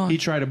Zulu like Dawn. he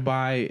tried to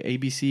buy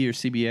ABC or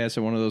CBS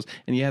or one of those,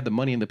 and he had the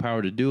money and the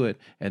power to do it.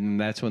 And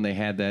that's when they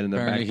had that in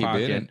their Apparently he back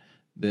pocket. didn't.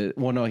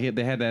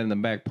 They had that in the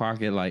back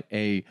pocket. Like,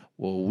 hey,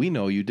 well, we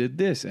know you did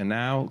this, and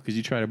now because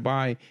you try to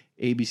buy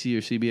ABC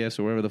or CBS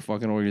or whatever the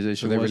fucking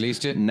organization So they was,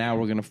 released it? Now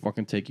we're gonna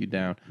fucking take you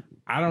down.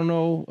 I don't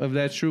know if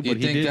that's true, You but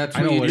he think did. that's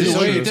I what know you what do? it is.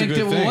 What do you It's a think?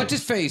 good thing. What's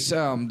his face?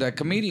 That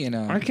comedian.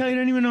 R. Kelly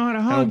didn't even know how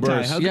to hog tie.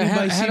 Buress. How did Yeah, he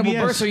buy Hannibal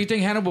CBS? Buress. So you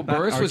think Hannibal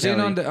Buress R. was in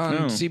Kelly. on No.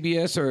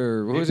 CBS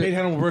or who They was paid it?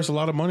 Hannibal Buress a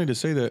lot of money to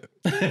say that.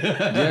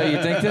 Yeah,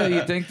 you think that?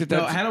 You think that? No,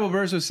 That's, Hannibal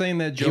Buress was saying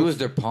that joke. he was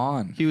their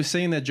pawn. He was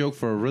saying that joke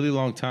for a really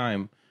long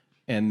time,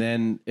 and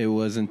then it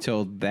was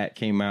until that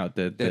came out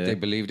that That they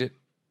believed it.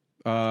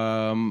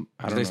 I don't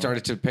They know.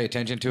 started to pay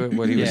attention to it.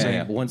 What he was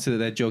saying. Once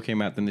that joke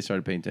came out, then they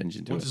started paying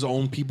attention to Once it. his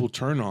own people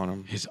turn on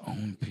him. His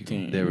own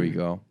people. There we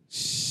go.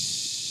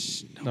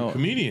 No,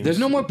 Comedians. There's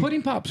no more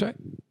pudding pops, right?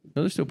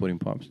 they're still pudding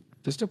pops.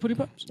 There's still pudding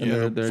pops. And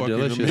they're fucking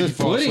delicious. make you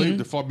fall pudding, asleep.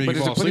 They fall, make but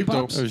you is fall it pudding asleep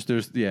though. pops?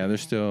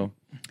 There's still.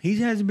 He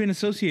hasn't been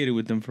associated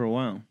with them for a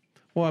while.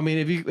 Well, I mean,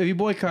 if you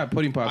boycott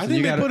pudding pops, I then think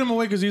you they gotta put him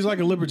away because he's like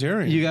a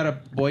libertarian. you gotta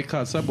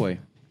boycott Subway.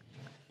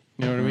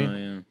 You know what I mean?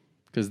 Yeah.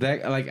 Because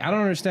that, like, I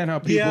don't understand how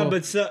people. Yeah,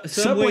 but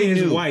Subway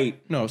is knew.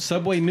 white. No,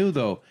 Subway knew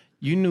though.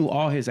 You knew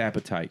all his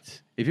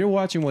appetites. If you're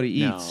watching what he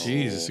No. eats,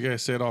 Jesus, you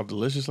guys say it all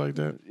delicious like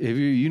that? if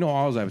you know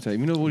all his appetites,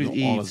 you know what he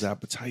All eats, his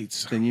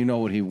appetites. then you know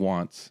what he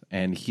wants,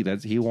 and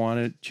he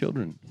wanted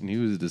children, and he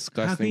was a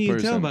disgusting How can you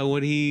person. tell by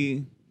what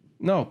he?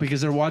 No, because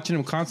they're watching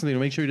him constantly to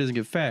make sure he doesn't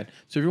get fat.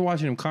 So if you're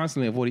watching him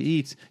constantly of what he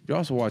eats, you're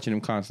also watching him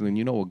constantly, and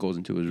you know what goes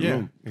into his Yeah,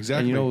 room.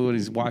 exactly. And you know what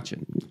he's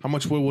watching. How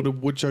much would a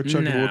woodchuck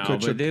chuck? No,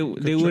 woodchuck but they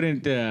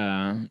wouldn't.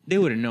 They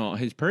wouldn't know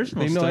his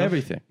personal They know stuff.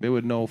 everything. They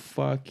would know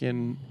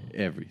fucking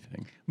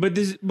everything.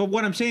 But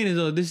what I'm saying is,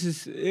 though,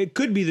 it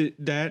could be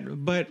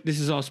that, but this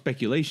is all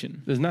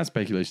speculation. There's not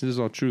speculation. This is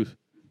all truth.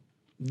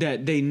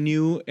 That they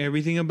knew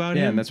everything about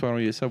Yeah, him. and that's why I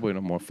don't eat Subway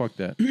no more. Fuck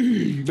that.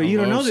 But you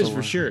don't know this so-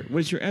 for sure.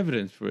 What's your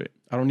evidence for it?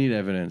 I don't need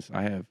evidence.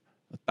 I have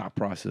a thought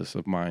process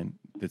of mine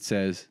that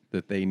says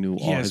that they knew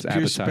all Yeah, his it's pure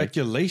appetites.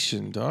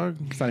 speculation, dog.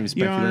 It's not even Your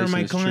speculation. Honor, my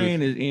it's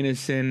client truth. is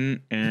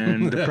innocent,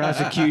 and the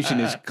prosecution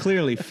is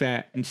clearly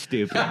fat and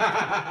stupid.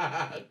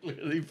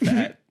 Really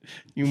fat.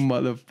 You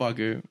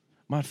motherfucker. I'm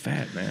not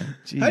fat, man.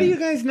 How do you Jeez.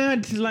 guys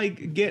not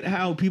like get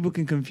how people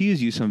can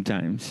confuse you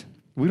sometimes?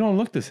 We don't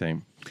look the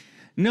same.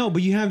 No,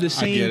 but you have the get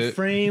same it.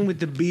 frame with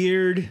the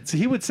beard. So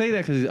he would say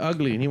that because he's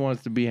ugly and he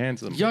wants to be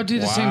handsome. Y'all do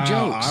the same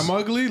jokes. I'm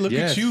ugly. Look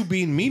Yes. at you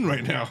being mean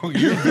right now.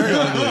 You're very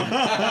ugly.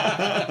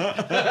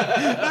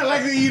 I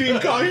like that you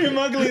didn't call him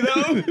ugly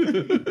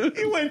though.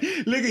 He went,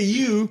 look at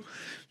you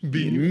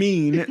being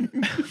mean.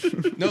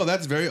 No,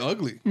 that's very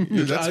ugly.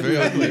 That's very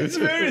ugly.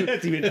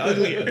 That's even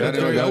uglier.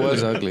 That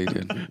was ugly,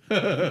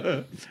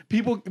 dude.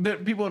 People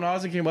in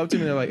Austin came up to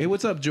me. They're like, "Hey,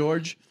 what's up,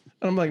 George?"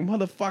 And I'm like,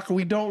 "Motherfucker,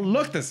 we don't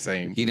look the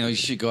same." You know, you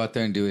should go out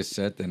there and do his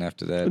set then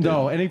after that. dude.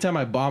 No, anytime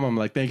I bomb, I'm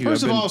like, "Thank you."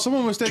 First I've of been all,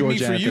 someone mistake George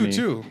me for you Anthony.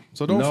 too.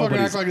 So don't fucking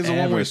Nobody's act like it's a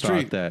ever one-way thought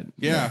street. that.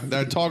 Yeah,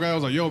 that tall guy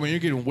was like, "Yo, man, you're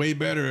getting way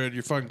better at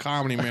your fucking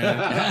comedy,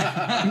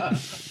 man."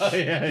 He's like,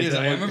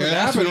 I remember "Yeah,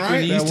 last happened, week when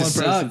right?" you That used to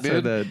one person suck, said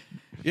dude. that.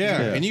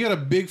 Yeah, Yeah. and you got a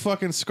big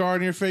fucking scar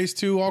on your face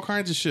too. All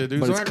kinds of shit, dude.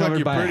 But Don't it's act like covered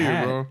you're by a prettier,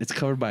 hat. bro. It's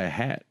covered by a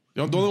hat.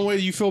 The only way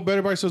you feel better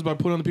about yourself is by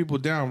putting other people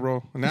down,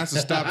 bro. And that's the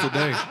stop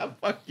today.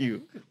 Fuck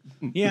you.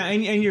 Yeah,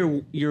 and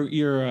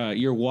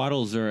your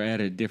waddles are at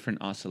a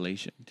different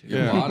oscillation too.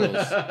 Yeah. Models.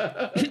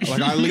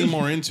 Like I lean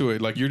more into it.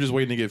 Like you're just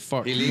waiting to get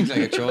fucked. He leans like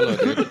a cholo,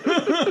 dude.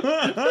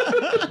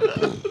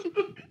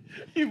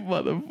 You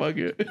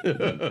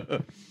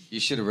motherfucker. You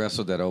should have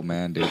wrestled that old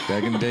man, dude.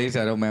 Back in the days,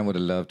 that old man would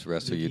have loved to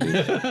wrestle you,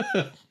 dude.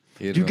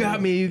 You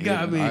got me, you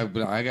got me.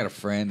 I got a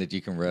friend that you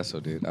can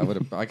wrestle, dude. I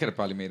could have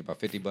probably made about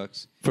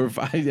 $50. For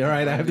 $5, all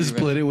right, I have to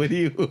split it with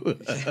you.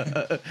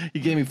 You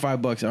gave me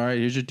 $5. All right,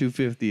 here's your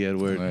 $250,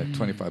 Edward.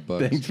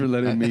 $25. Thanks for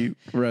letting me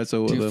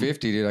wrestle with him. $250,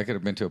 dude. I could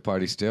have been to a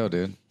party still,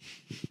 dude.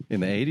 In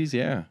the 80s,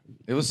 yeah.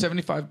 It was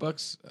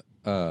 $75.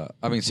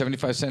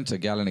 75 cents a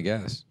gallon of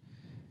gas.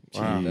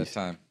 Wow, that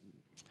time.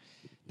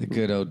 The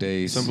good old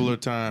days. Simpler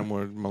time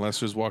where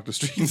molesters walk the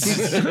streets.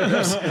 There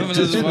was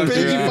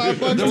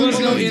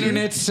no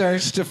internet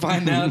search to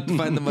find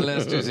the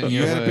molesters in You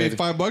your had to pay hood.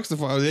 $5 to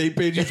find. They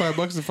paid you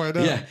 $5 to find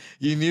out. Yeah,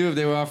 you knew if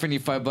they were offering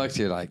you $5,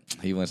 you're like,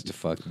 he wants to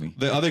fuck me.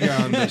 The other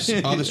guy on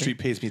the other street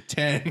pays me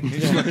 10.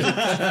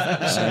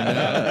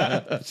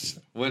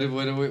 What are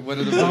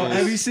the Oh, rules?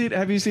 have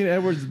you seen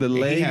Edward's the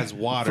leg has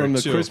water, from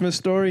the too. Christmas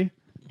story?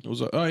 It was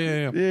like, oh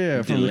yeah.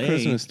 Yeah, from the leg.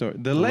 Christmas story.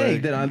 The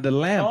leg, the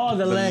lamp. Oh,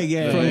 the leg,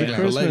 yeah. From yeah, the yeah.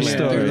 Christmas leg lamp.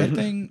 Dude, story. that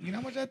thing, you know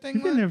how much that thing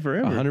It's been there was?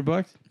 forever.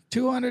 $100?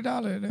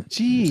 $200.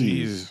 Jeez.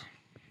 Jeez.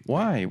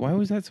 Why? Why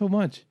was that so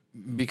much?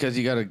 Because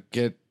you got to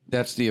get.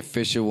 That's the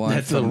official one.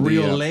 That's from a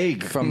real the,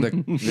 leg. From the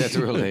that's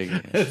a real leg.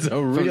 That's a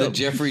From real the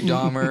Jeffrey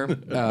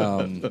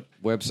Dahmer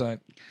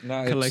website.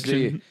 No,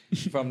 Collection.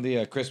 From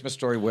the Christmas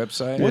Story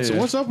website.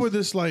 What's up with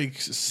this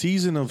like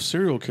season of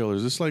serial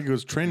killers? This like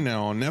goes trend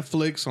now on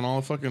Netflix on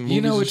all fucking movies.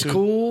 You know, and it's shit.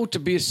 cool to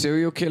be a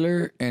serial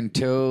killer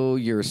until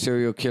you're a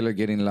serial killer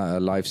getting a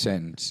life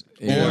sentence,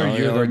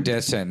 or a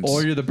death sentence,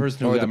 or you're the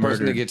person who or got the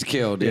person that murdered. gets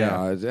killed.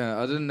 Yeah. Yeah.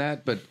 Other than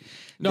that, but.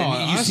 No, Then you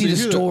honestly, see the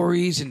dude.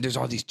 stories, and there's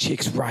all these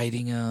chicks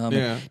writing them.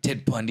 Yeah. And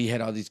Ted Bundy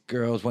had all these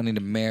girls wanting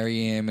to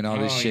marry him and all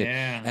this shit.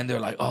 yeah. And they're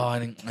like, oh,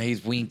 and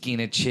he's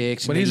winking at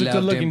chicks. But and he's they a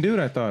loved good-looking him. dude,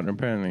 I thought,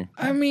 apparently.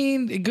 I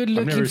mean, good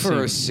never looking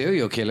for a seen-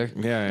 serial killer.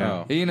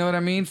 Yeah. Oh. You know what I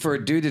mean? For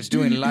a dude that's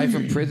doing life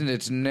in prison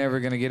that's never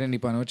going to get any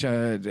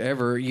panocha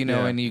ever, you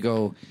know, Yeah. and you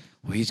go,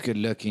 well, he's good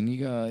looking.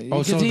 You go, Oh,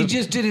 because so he the-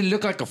 just didn't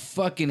look like a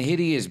fucking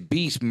hideous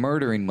beast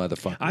murdering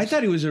motherfucker. I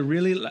thought he was a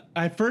really.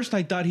 At first,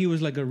 I thought he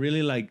was like a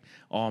really like.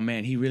 Oh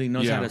man, he really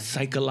knows how Yeah. to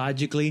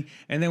psychologically.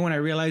 And then when I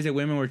realized that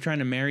women were trying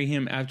to marry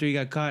him after he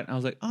got caught, I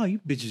was like, oh, you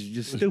bitches are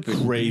just stupid.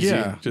 Crazy.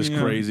 Yeah. Just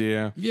Yeah. crazy,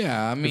 yeah.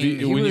 Yeah, I If mean,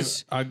 he when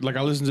was. I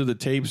listened to the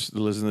tapes.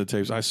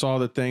 I saw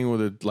the thing with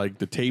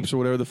the tapes or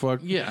whatever the fuck.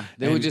 Yeah,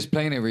 they were And just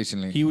playing it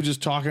recently. He was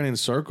just talking in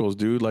circles,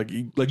 dude. Like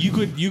you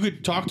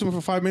could talk to him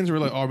for 5 minutes and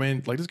we're like, oh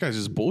man, like this guy's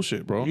just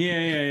bullshit, bro.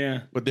 Yeah.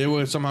 But they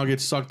would somehow get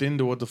sucked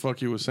into what the fuck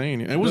he was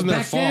saying. And it But wasn't their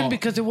back then, fault.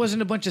 because there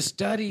wasn't a bunch of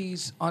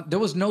studies on. There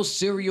was no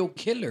serial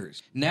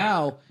killers.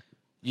 Now,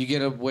 you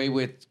get away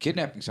with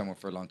kidnapping someone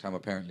for a long time.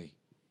 Apparently,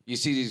 you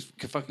see these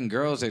fucking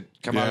girls that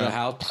come out of Yeah. the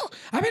house.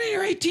 I've been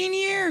here 18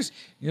 years.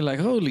 You're like,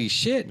 holy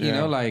shit. You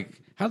Yeah. know, like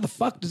how the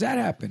fuck does that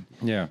happen?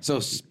 Yeah. So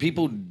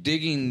people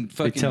digging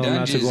fucking tell them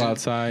not to dungeons. go and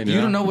outside. You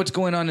Yeah. don't know what's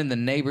going on in the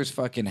neighbor's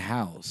fucking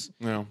house.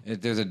 No.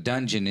 There's a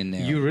dungeon in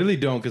there. You really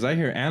don't, because I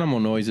hear animal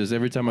noises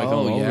every time I come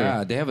Oh over.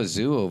 yeah, they have a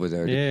zoo over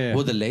there. dude. Yeah.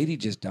 Well, the lady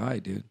just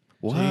died, dude.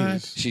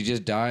 What? She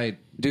just died,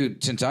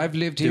 dude. Since I've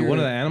lived here, Did one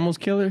of the animals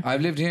kill her?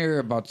 I've lived here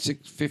about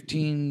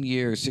 16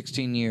 years,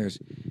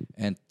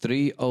 and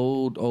 3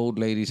 old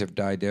ladies have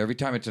died there. Every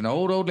time it's an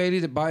old lady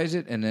that buys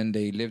it, and then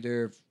they live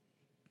there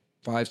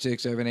 5,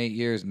 6, 7, 8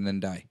 years, and then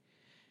die.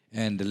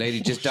 And the lady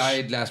just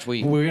died last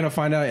week. We're gonna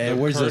find out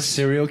Edward's a curse-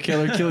 serial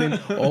killer killing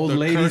old The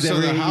ladies curse of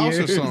every the 8 house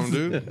years. or something,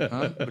 dude.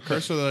 The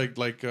curse of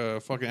like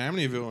fucking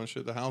Amityville and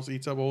shit. The house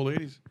eats up old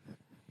ladies.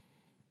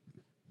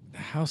 The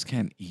house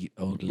can't eat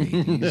old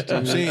ladies.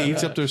 I'm saying it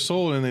eats up their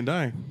soul and they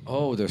die.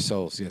 Oh, their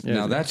souls. Yes. Yeah.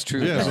 Now that's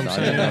true. Yeah, that's what I'm I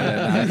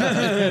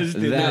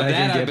didn't know that. That I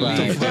can I get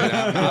believe.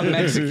 behind. I'm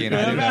Mexican. I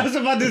didn't know. was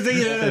about to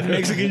say that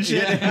Mexican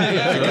shit.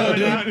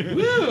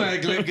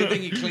 Woo, good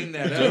thing you cleaned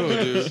that Oh, up.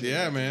 dude.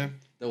 Yeah, man.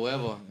 The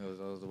huevo. That was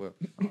the huevo.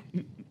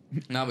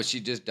 No, but she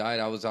just died.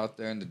 I was out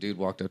there, and the dude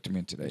walked up to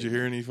me today. Did you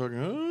hear any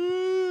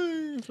fucking?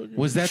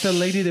 Was that the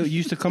lady that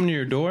used to come to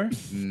your door?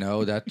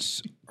 No,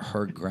 that's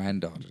her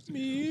granddaughter.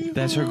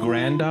 That's her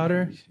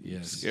granddaughter?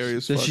 Yes. Scary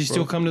as Does fuck, she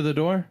still bro. come to the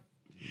door?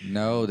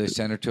 No, they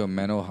sent her to a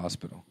mental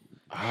hospital.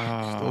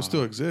 Those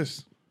still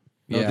exist.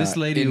 No, Yeah, this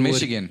lady in would,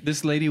 Michigan.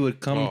 This lady would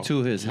come Oh.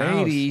 to his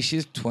house. Lady,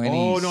 she's 20.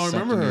 Oh, no, I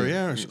remember her,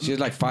 yeah. She was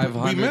like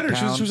 500 We met her.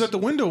 pounds. She was at the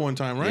window one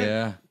time, right?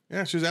 Yeah.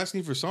 Yeah, she was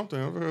asking for something.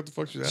 I don't know what the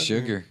fuck she was asking.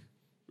 Sugar.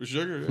 For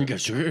sugar. You Yeah.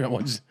 got sugar.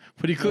 What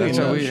are you cooking? That's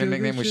why up? her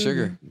nickname was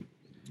Sugar.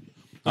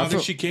 I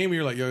think she came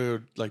here like, yo,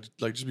 like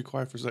just be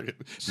quiet for a second.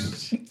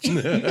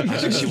 I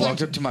think she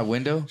walked up to my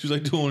window. She was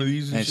like doing one of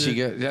these And she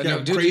shit. got, Yeah, no,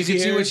 dude, you crazy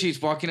can see hair. when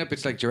she's walking up,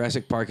 it's like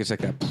Jurassic Park. It's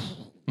like that.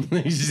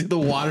 You see the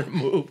water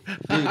move.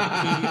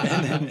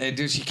 And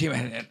dude, she came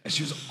in and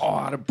she was all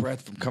out of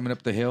breath from coming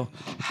up the hill.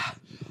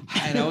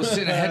 And I was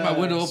sitting, I had my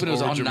window open. It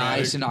was all Overdramatic.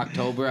 nice in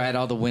October. I had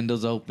all the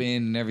windows open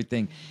and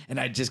everything. And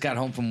I just got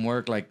home from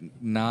work like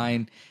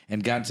 9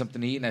 and gotten something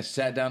to eat. And I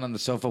sat down on the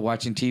sofa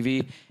watching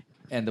TV.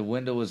 And the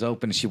window was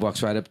open. And she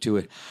walks right up to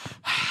it.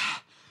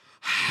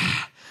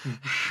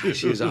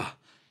 She was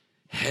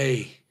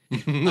hey.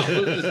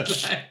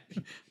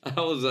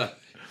 I was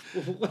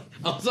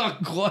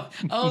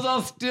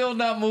all still,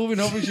 not moving,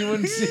 hoping she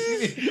wouldn't see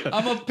me.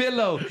 I'm a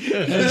pillow. And she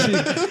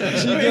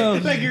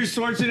goes, Like you're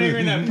Schwarzenegger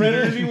in that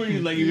Predator scene where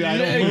you're like, I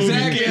don't move, you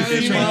exactly. can't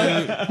see me.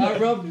 I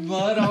rubbed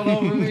mud all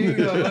over me.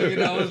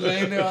 I was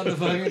laying there on the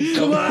fucking.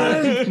 Come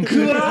on,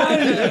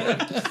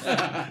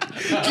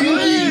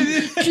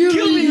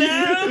 Kill me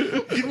now.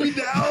 Get me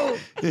down.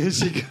 And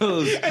she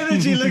goes, And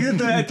then she looks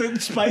at the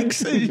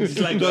spikes and she's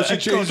like, No, she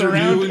changed her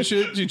view and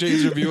shit. She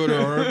changed her view at her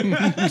arm.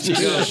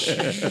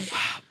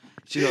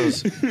 she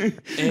goes,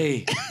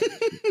 hey,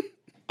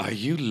 are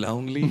you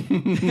lonely?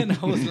 And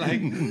I was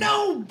like,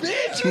 no,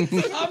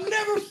 bitch. I'm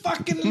never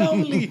fucking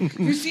lonely.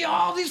 You see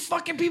all these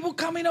fucking people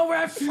coming over.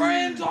 I have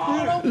friends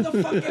all over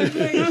the fucking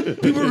place.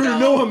 People are gonna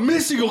know I'm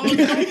missing. Oh,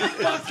 Okay. don't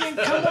fucking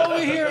come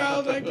over here. I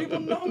was like, people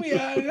know me.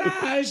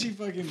 She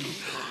fucking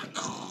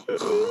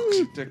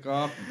she took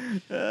off.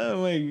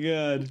 oh my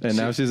God. And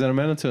now she's in a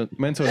mental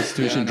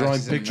institution Yeah, now drawing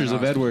she's in a pictures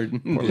of mental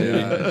Edward.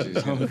 Yeah,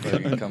 she's gonna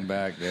fucking come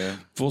back, yeah.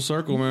 Full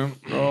circle, man.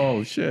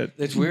 Oh, shit.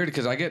 It's weird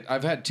because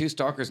I've had 2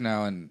 stalkers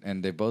now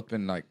and they've both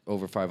been like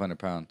over 500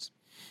 pounds.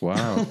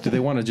 Wow. Do they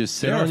want to just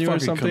sit They are on you or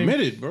fucking something?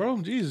 committed, bro.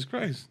 Jesus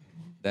Christ.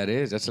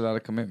 That's a lot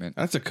of commitment.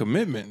 That's a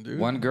commitment, dude.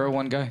 One girl,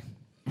 one guy.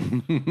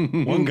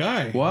 One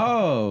guy.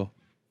 Whoa.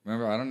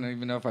 Remember, I don't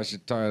even know if I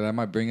should talk. I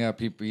might bring up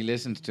people. He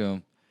listens to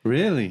him.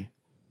 Really?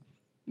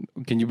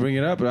 Can you bring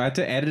it up? I have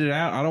to edit it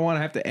out. I don't want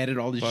to have to edit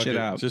all this Fuck shit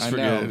it. out. Just I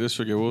forget know. it. Just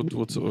forget.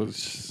 What's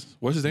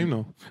his name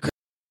though?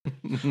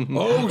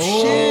 Oh,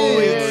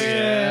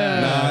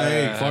 shit! Nah,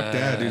 hey, fuck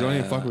that, dude. Don't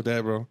even fuck with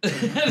that, bro.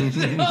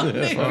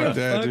 Fuck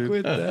that,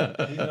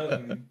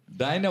 dude. He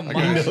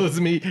Dynamite. knows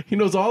me. He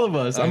knows all of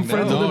us. I'm know.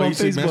 friends with No, him on he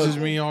messaged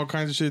Facebook. me all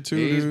kinds of shit too.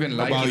 He's dude. been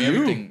About liking you.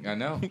 everything. I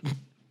know.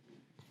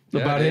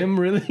 Yeah, About dude. him,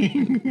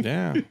 really?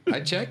 Yeah. I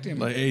checked him.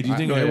 Like, hey, do you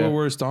think Oh, Edward yeah.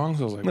 wears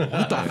thongs? I was like,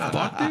 what the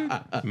fuck,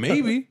 dude?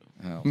 Maybe.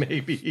 Oh,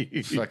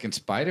 Maybe. fucking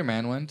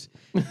Spider-Man ones,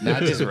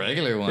 not just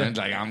regular ones.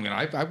 Like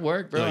I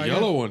work, bro. The I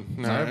yellow got-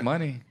 one. I have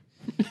money.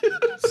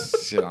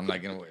 shit. I'm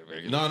not gonna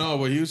wait. No,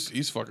 but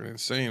he's fucking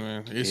insane,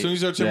 man. As soon as he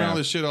started telling me all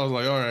this shit, I was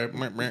like, all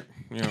right,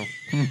 you know,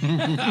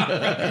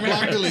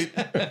 block delete.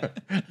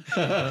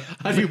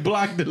 How do you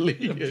block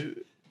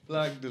delete?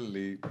 Block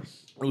delete.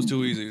 It was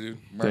too easy, dude.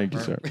 Thank you,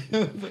 sir.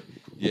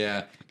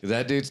 Yeah, because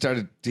that dude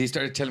started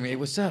telling me, "Hey,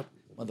 what's up,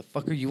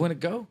 motherfucker? You want to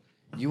go?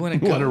 You want to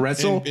go? Want to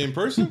wrestle? In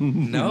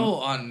person? No,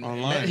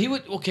 Online. He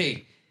would.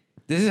 Okay,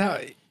 this is how.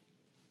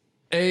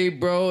 Hey,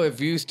 bro, if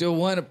you still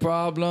want a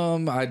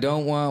problem, I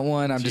don't want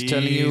one. I'm just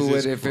telling you,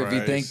 Jesus if you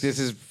think Christ. this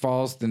is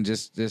false, then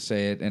just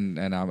say it, and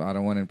I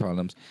don't want any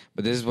problems.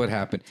 But this is what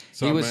happened.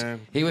 What's up,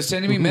 man? He was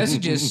sending me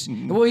messages.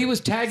 Well, he was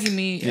tagging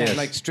me Yes. at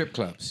like strip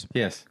clubs,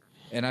 Yes.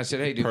 and I said,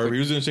 "Hey, dude." Perfect. He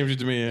was doing the same shit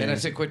to me. Yeah. And I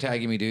said, "Quit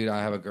tagging me, dude.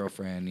 I have a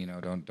girlfriend. You know,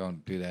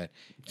 don't do that."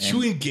 And-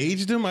 you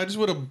engaged him? I just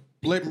would have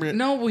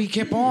no, well, he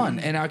kept on,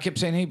 and I kept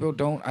saying, "Hey,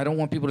 bro, I don't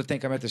want people to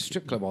think I'm at the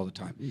strip club all the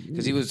time,"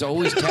 because he was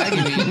always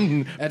tagging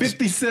me. At the-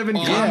 57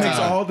 Yeah. comics,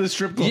 all the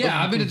strip club. Yeah,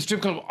 I've been at the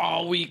strip club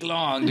all week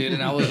long, dude,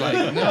 and I was like,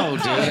 "No,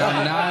 dude,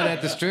 I'm not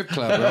at the strip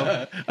club,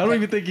 bro." I don't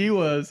even think he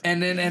was.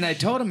 And I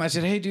told him, I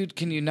said, "Hey, dude,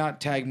 can you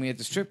not tag me at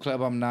the strip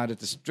club? I'm not at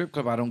the strip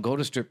club. I don't go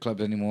to strip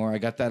clubs anymore. I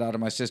got that out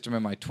of my system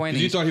in my 20s."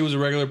 You thought he was a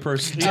regular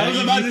person. I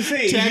was about to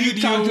say, Tagging you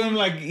talked to him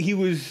like he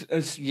was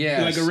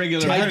Yes. like a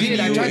regular. I did.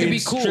 I person. tried to be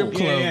In cool. strip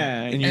club.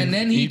 Yeah. And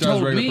then he thought was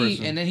a told regular me,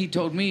 person. and then he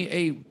told me,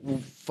 "Hey, well,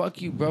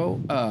 fuck you,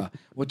 bro.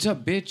 What's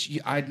up, bitch?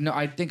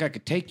 I think I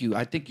could take you.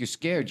 I think you're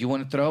scared. You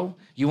want to throw?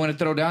 You want to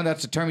throw down?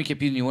 That's the term he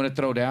kept using. You want to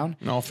throw down?"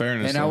 In all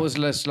fairness, And I was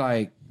less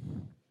like,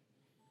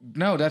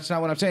 "No, that's not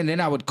what I'm saying." Then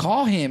I would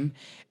call him,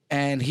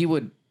 and he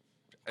would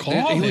Call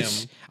he him?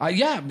 would-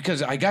 yeah,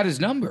 because I got his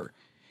number.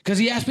 Because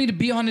he asked me to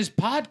be on his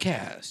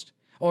podcast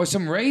or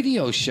some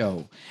radio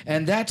show,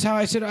 and that's how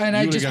I said. And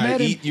I just met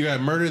him. You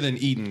got murdered than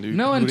eaten, dude.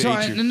 No, He would've until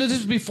ate you. no, this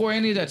was before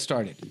any of that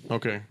started.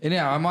 Okay. And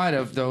yeah, I might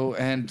have though,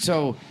 and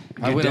so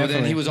I went over there,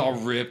 and he was all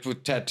ripped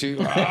with tattoo.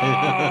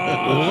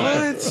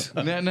 What?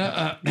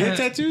 No, You had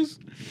tattoos?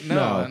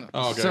 no.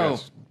 Oh, okay, So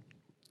yes.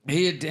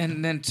 he had,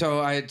 and then so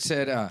I had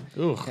said,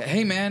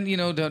 "Hey man, you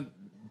know,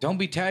 don't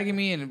be tagging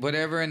me and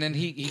whatever." And then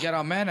he got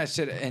all mad. I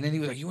said, and then he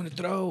was like, "You want to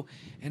throw?"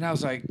 And I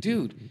was like,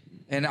 "Dude."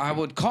 And I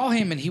would call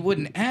him, and he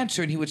wouldn't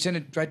answer, and he would send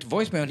it right to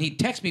voicemail, and he'd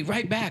text me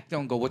right back.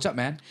 Don't go, "What's up,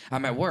 man?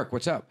 I'm at work.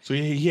 What's up?" So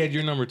he had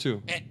your number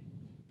too.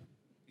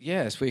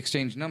 Yes, we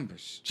exchanged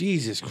numbers.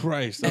 Jesus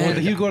Christ.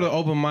 He'd go to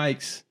open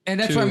mics. And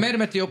that's why I met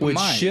him at the open with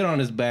mic. shit on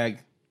his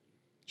back.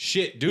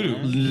 Shit, doo-doo.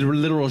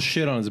 Literal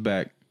shit on his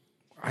back.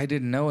 I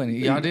didn't know any.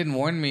 Y'all didn't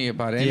warn me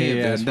about any of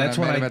Yeah, this. that's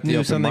when met him I at the knew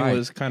open something mic.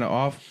 was kind of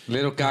off.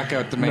 Little caca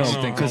at the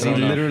Mexican. Because he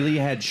literally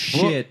had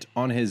shit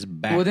on his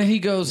back. Well, then he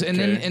goes, and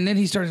Okay. then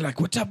he started like,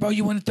 "What's up, bro?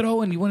 You want to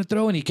throw?" And you want to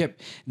throw? And he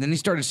kept. And then he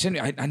started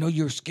sending. I know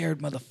you're scared,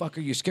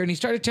 motherfucker. You're scared. And he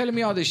started telling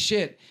me all this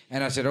shit.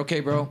 And I said, "Okay,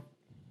 bro."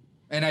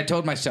 And I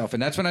told myself,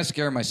 and that's when I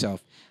scare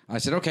myself. I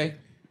said, "Okay,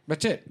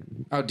 that's it.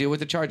 I'll deal with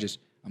the charges.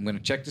 I'm gonna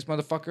check this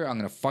motherfucker. I'm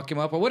gonna fuck him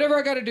up, or whatever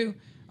I got to do.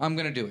 I'm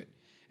gonna do it."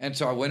 And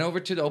so I went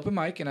over to the open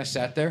mic, and I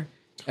sat there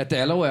at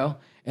the LOL.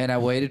 And I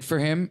waited for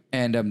him,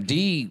 and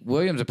D.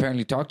 Williams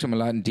apparently talked to him a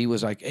lot, and D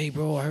was like, "Hey,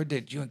 bro, I heard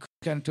that you and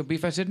got into a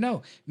beef." I said,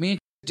 "No, me and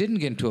didn't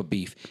get into a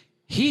beef.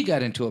 He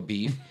got into a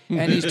beef,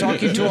 and he's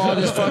talking to all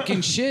this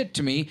fucking shit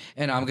to me,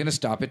 and I'm going to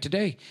stop it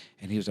today."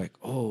 And he was like,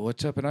 "Oh,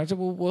 what's up?" And I said,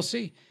 "Well, we'll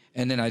see."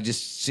 And then I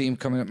just see him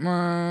coming up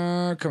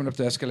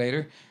the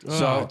escalator.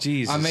 So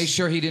Jesus. I made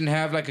sure he didn't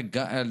have like a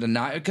gun, a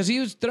knife, because he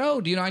was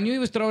throwed. You know, I knew he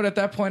was throwed at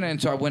that point,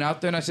 and so I went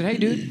out there and I said, "Hey,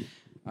 dude."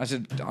 I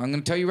said, "I'm going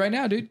to tell you right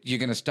now, dude. You're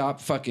going to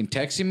stop fucking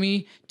texting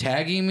me,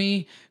 tagging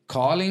me,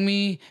 calling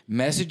me,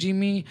 messaging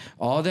me.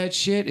 All that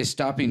shit is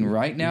stopping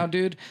right now,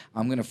 dude.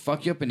 I'm going to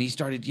fuck you up." And he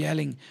started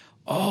yelling,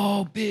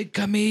 "Oh, big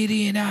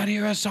comedian out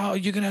here,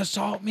 you're going to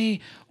assault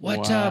me?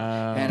 What's up?"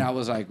 And I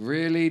was like,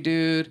 "Really,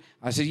 dude?"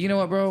 I said, "You know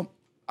what, bro?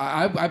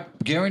 I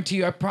guarantee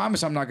you, I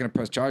promise I'm not going to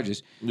press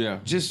charges. Yeah.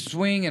 Just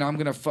swing, and I'm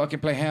going to fucking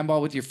play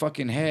handball with your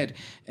fucking head."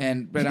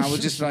 But I was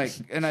just like,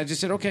 and I just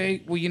said,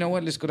 "Okay, well, you know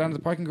what? Let's go down to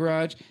the parking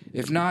garage.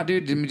 If not,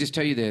 dude, let me just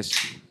tell you this.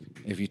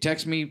 If you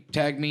text me,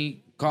 tag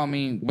me, call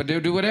me, but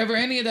do whatever,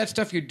 any of that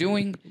stuff you're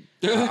doing,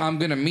 I'm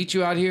going to meet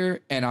you out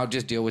here, and I'll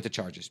just deal with the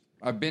charges.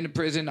 I've been to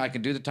prison. I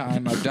can do the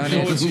time. I've done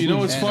it. You know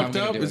what's and I'm fucked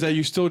gonna up do is it." that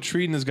you're still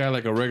treating this guy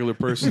like a regular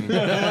person.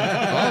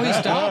 Oh, he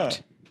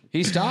stopped.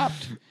 He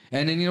stopped.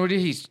 And then you know what he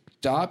did? He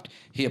stopped.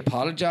 He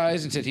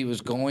apologized and said he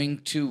was going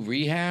to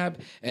rehab.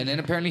 And then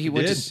apparently he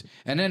went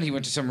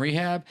to some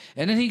rehab.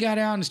 And then he got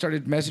out and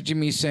started messaging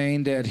me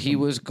saying that he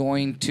was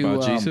going to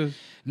About Jesus?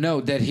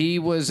 No, that he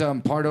was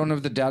part owner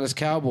of the Dallas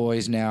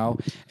Cowboys now,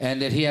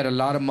 and that he had a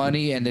lot of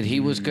money, and that he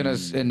was gonna,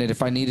 and that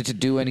if I needed to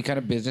do any kind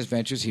of business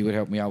ventures, he would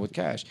help me out with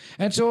cash.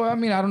 And so, I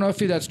mean, I don't know if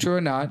that's true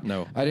or not.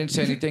 No. I didn't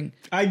say anything.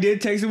 I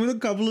did text him with a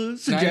couple of I know.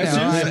 suggestions.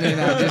 I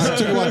mean,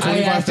 Took about I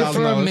asked him for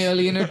 $25,000. $1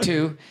 million or $2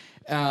 million.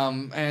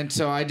 And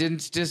so I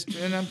didn't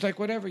and I'm like,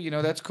 whatever,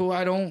 that's cool.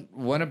 I don't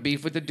want to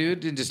beef with the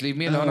dude, and just leave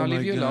me alone. Oh I'll my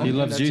leave you God. alone. He and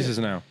loves that's Jesus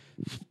it. now.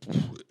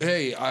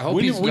 Hey, I hope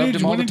When he's loved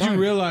him all the did you time.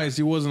 realize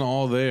he wasn't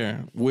all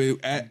there? When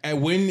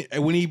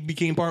he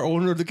became part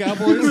owner of the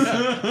Cowboys,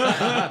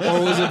 or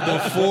was it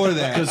before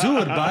that? Because who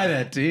would buy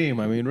that team?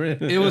 I mean,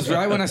 really. It was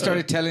right when I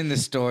started telling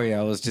this story.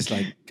 I was just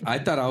like, I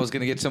thought I was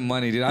gonna get some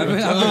money, dude. I've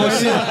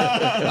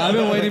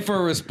been waiting for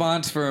a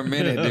response for a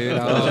minute, dude.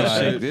 I was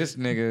like, this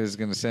nigga is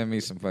gonna send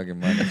me some fucking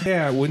money.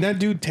 Yeah, when that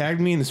dude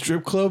tagged me in the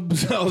strip club,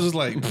 I was just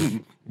like,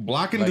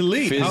 block and Like,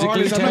 delete. How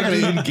hard physically is that tag to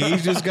you?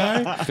 engage this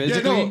guy?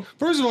 Physically? Yeah, no.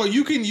 First of all,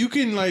 you can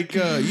like,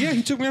 yeah,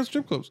 he took me out to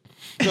strip clubs.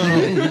 So,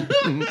 And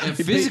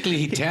physically,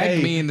 he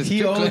tagged me in the He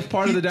strip owns club.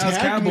 part of the Dallas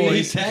tagged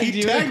Cowboys. me.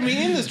 He tagged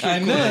me in the strip I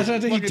know, club. that's what I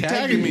think. He Fucking tagged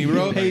tagging me, you.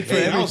 bro. He paid for I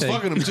was everything.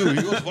 fucking him too.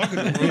 He was fucking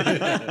him, bro.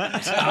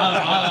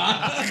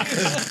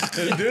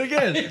 Do it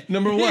again.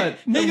 Number one.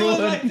 Number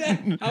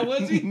one. How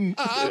was he?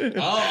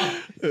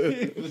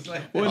 It was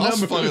like, I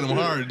was fucking him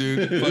hard,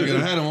 dude. Fucking,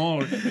 I had him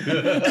hard.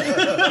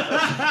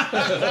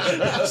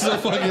 So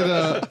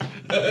fucking,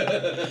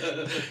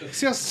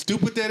 see how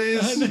stupid that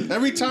is?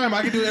 Every time,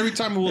 I can do it every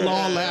time, we'll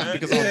all laugh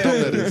because how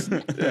dumb that is.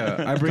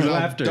 Yeah, I bring How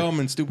laughter. dumb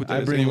and stupid that I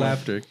is. bring Anyway.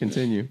 laughter.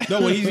 Continue.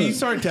 No, when he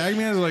started tagging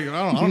me, I was like,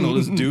 I don't know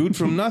this dude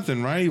from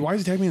nothing, right? Why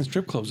is he tagging me in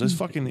strip clubs? This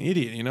fucking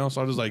idiot, you know?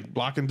 So I just like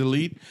block and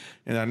delete,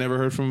 and I never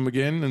heard from him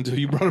again until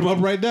you brought him up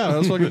right now. That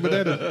was fucking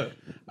bananas.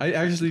 I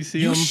actually see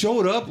You him.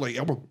 showed up like,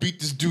 I'm gonna beat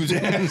this dude's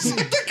ass at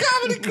the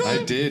comedy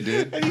club. I did,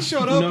 dude. And he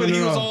showed up No, and he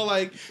no, was no. all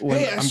like, When-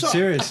 hey, I'm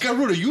serious. I got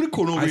rid of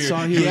unicorn over I here.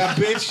 saw he Yeah,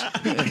 bitch.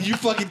 You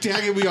fucking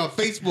tagging me on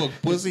Facebook,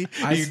 pussy.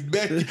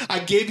 I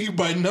gave you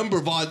my number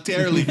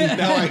voluntarily.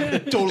 Now I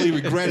totally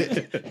regret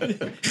it.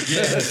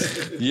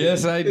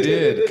 Yes, I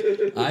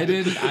did. I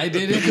didn't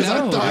Because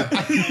know. I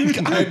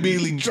thought I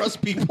immediately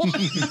trust people.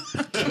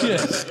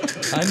 Yes,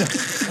 I know.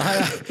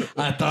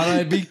 I thought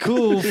I'd be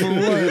cool for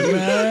what,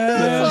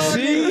 man?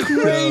 See,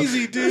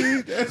 Crazy,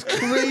 dude. That's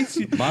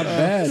crazy. my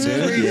bad,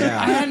 dude. Yeah.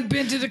 I hadn't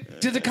been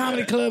to the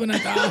comedy club, and I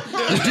thought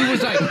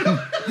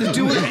this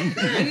dude was,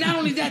 and not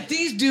only that,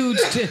 these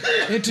dudes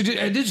to introduce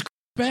this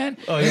man.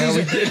 Oh, yeah, and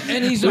we he's, did.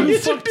 and he's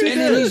all, and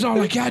then he's all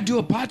like, "Yeah, I do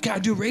a podcast, I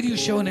do a radio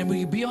show, and then will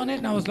you be on it?"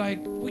 And I was like,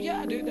 "Well,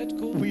 yeah, dude, that's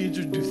cool." We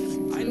introduced.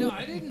 I know,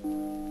 I didn't.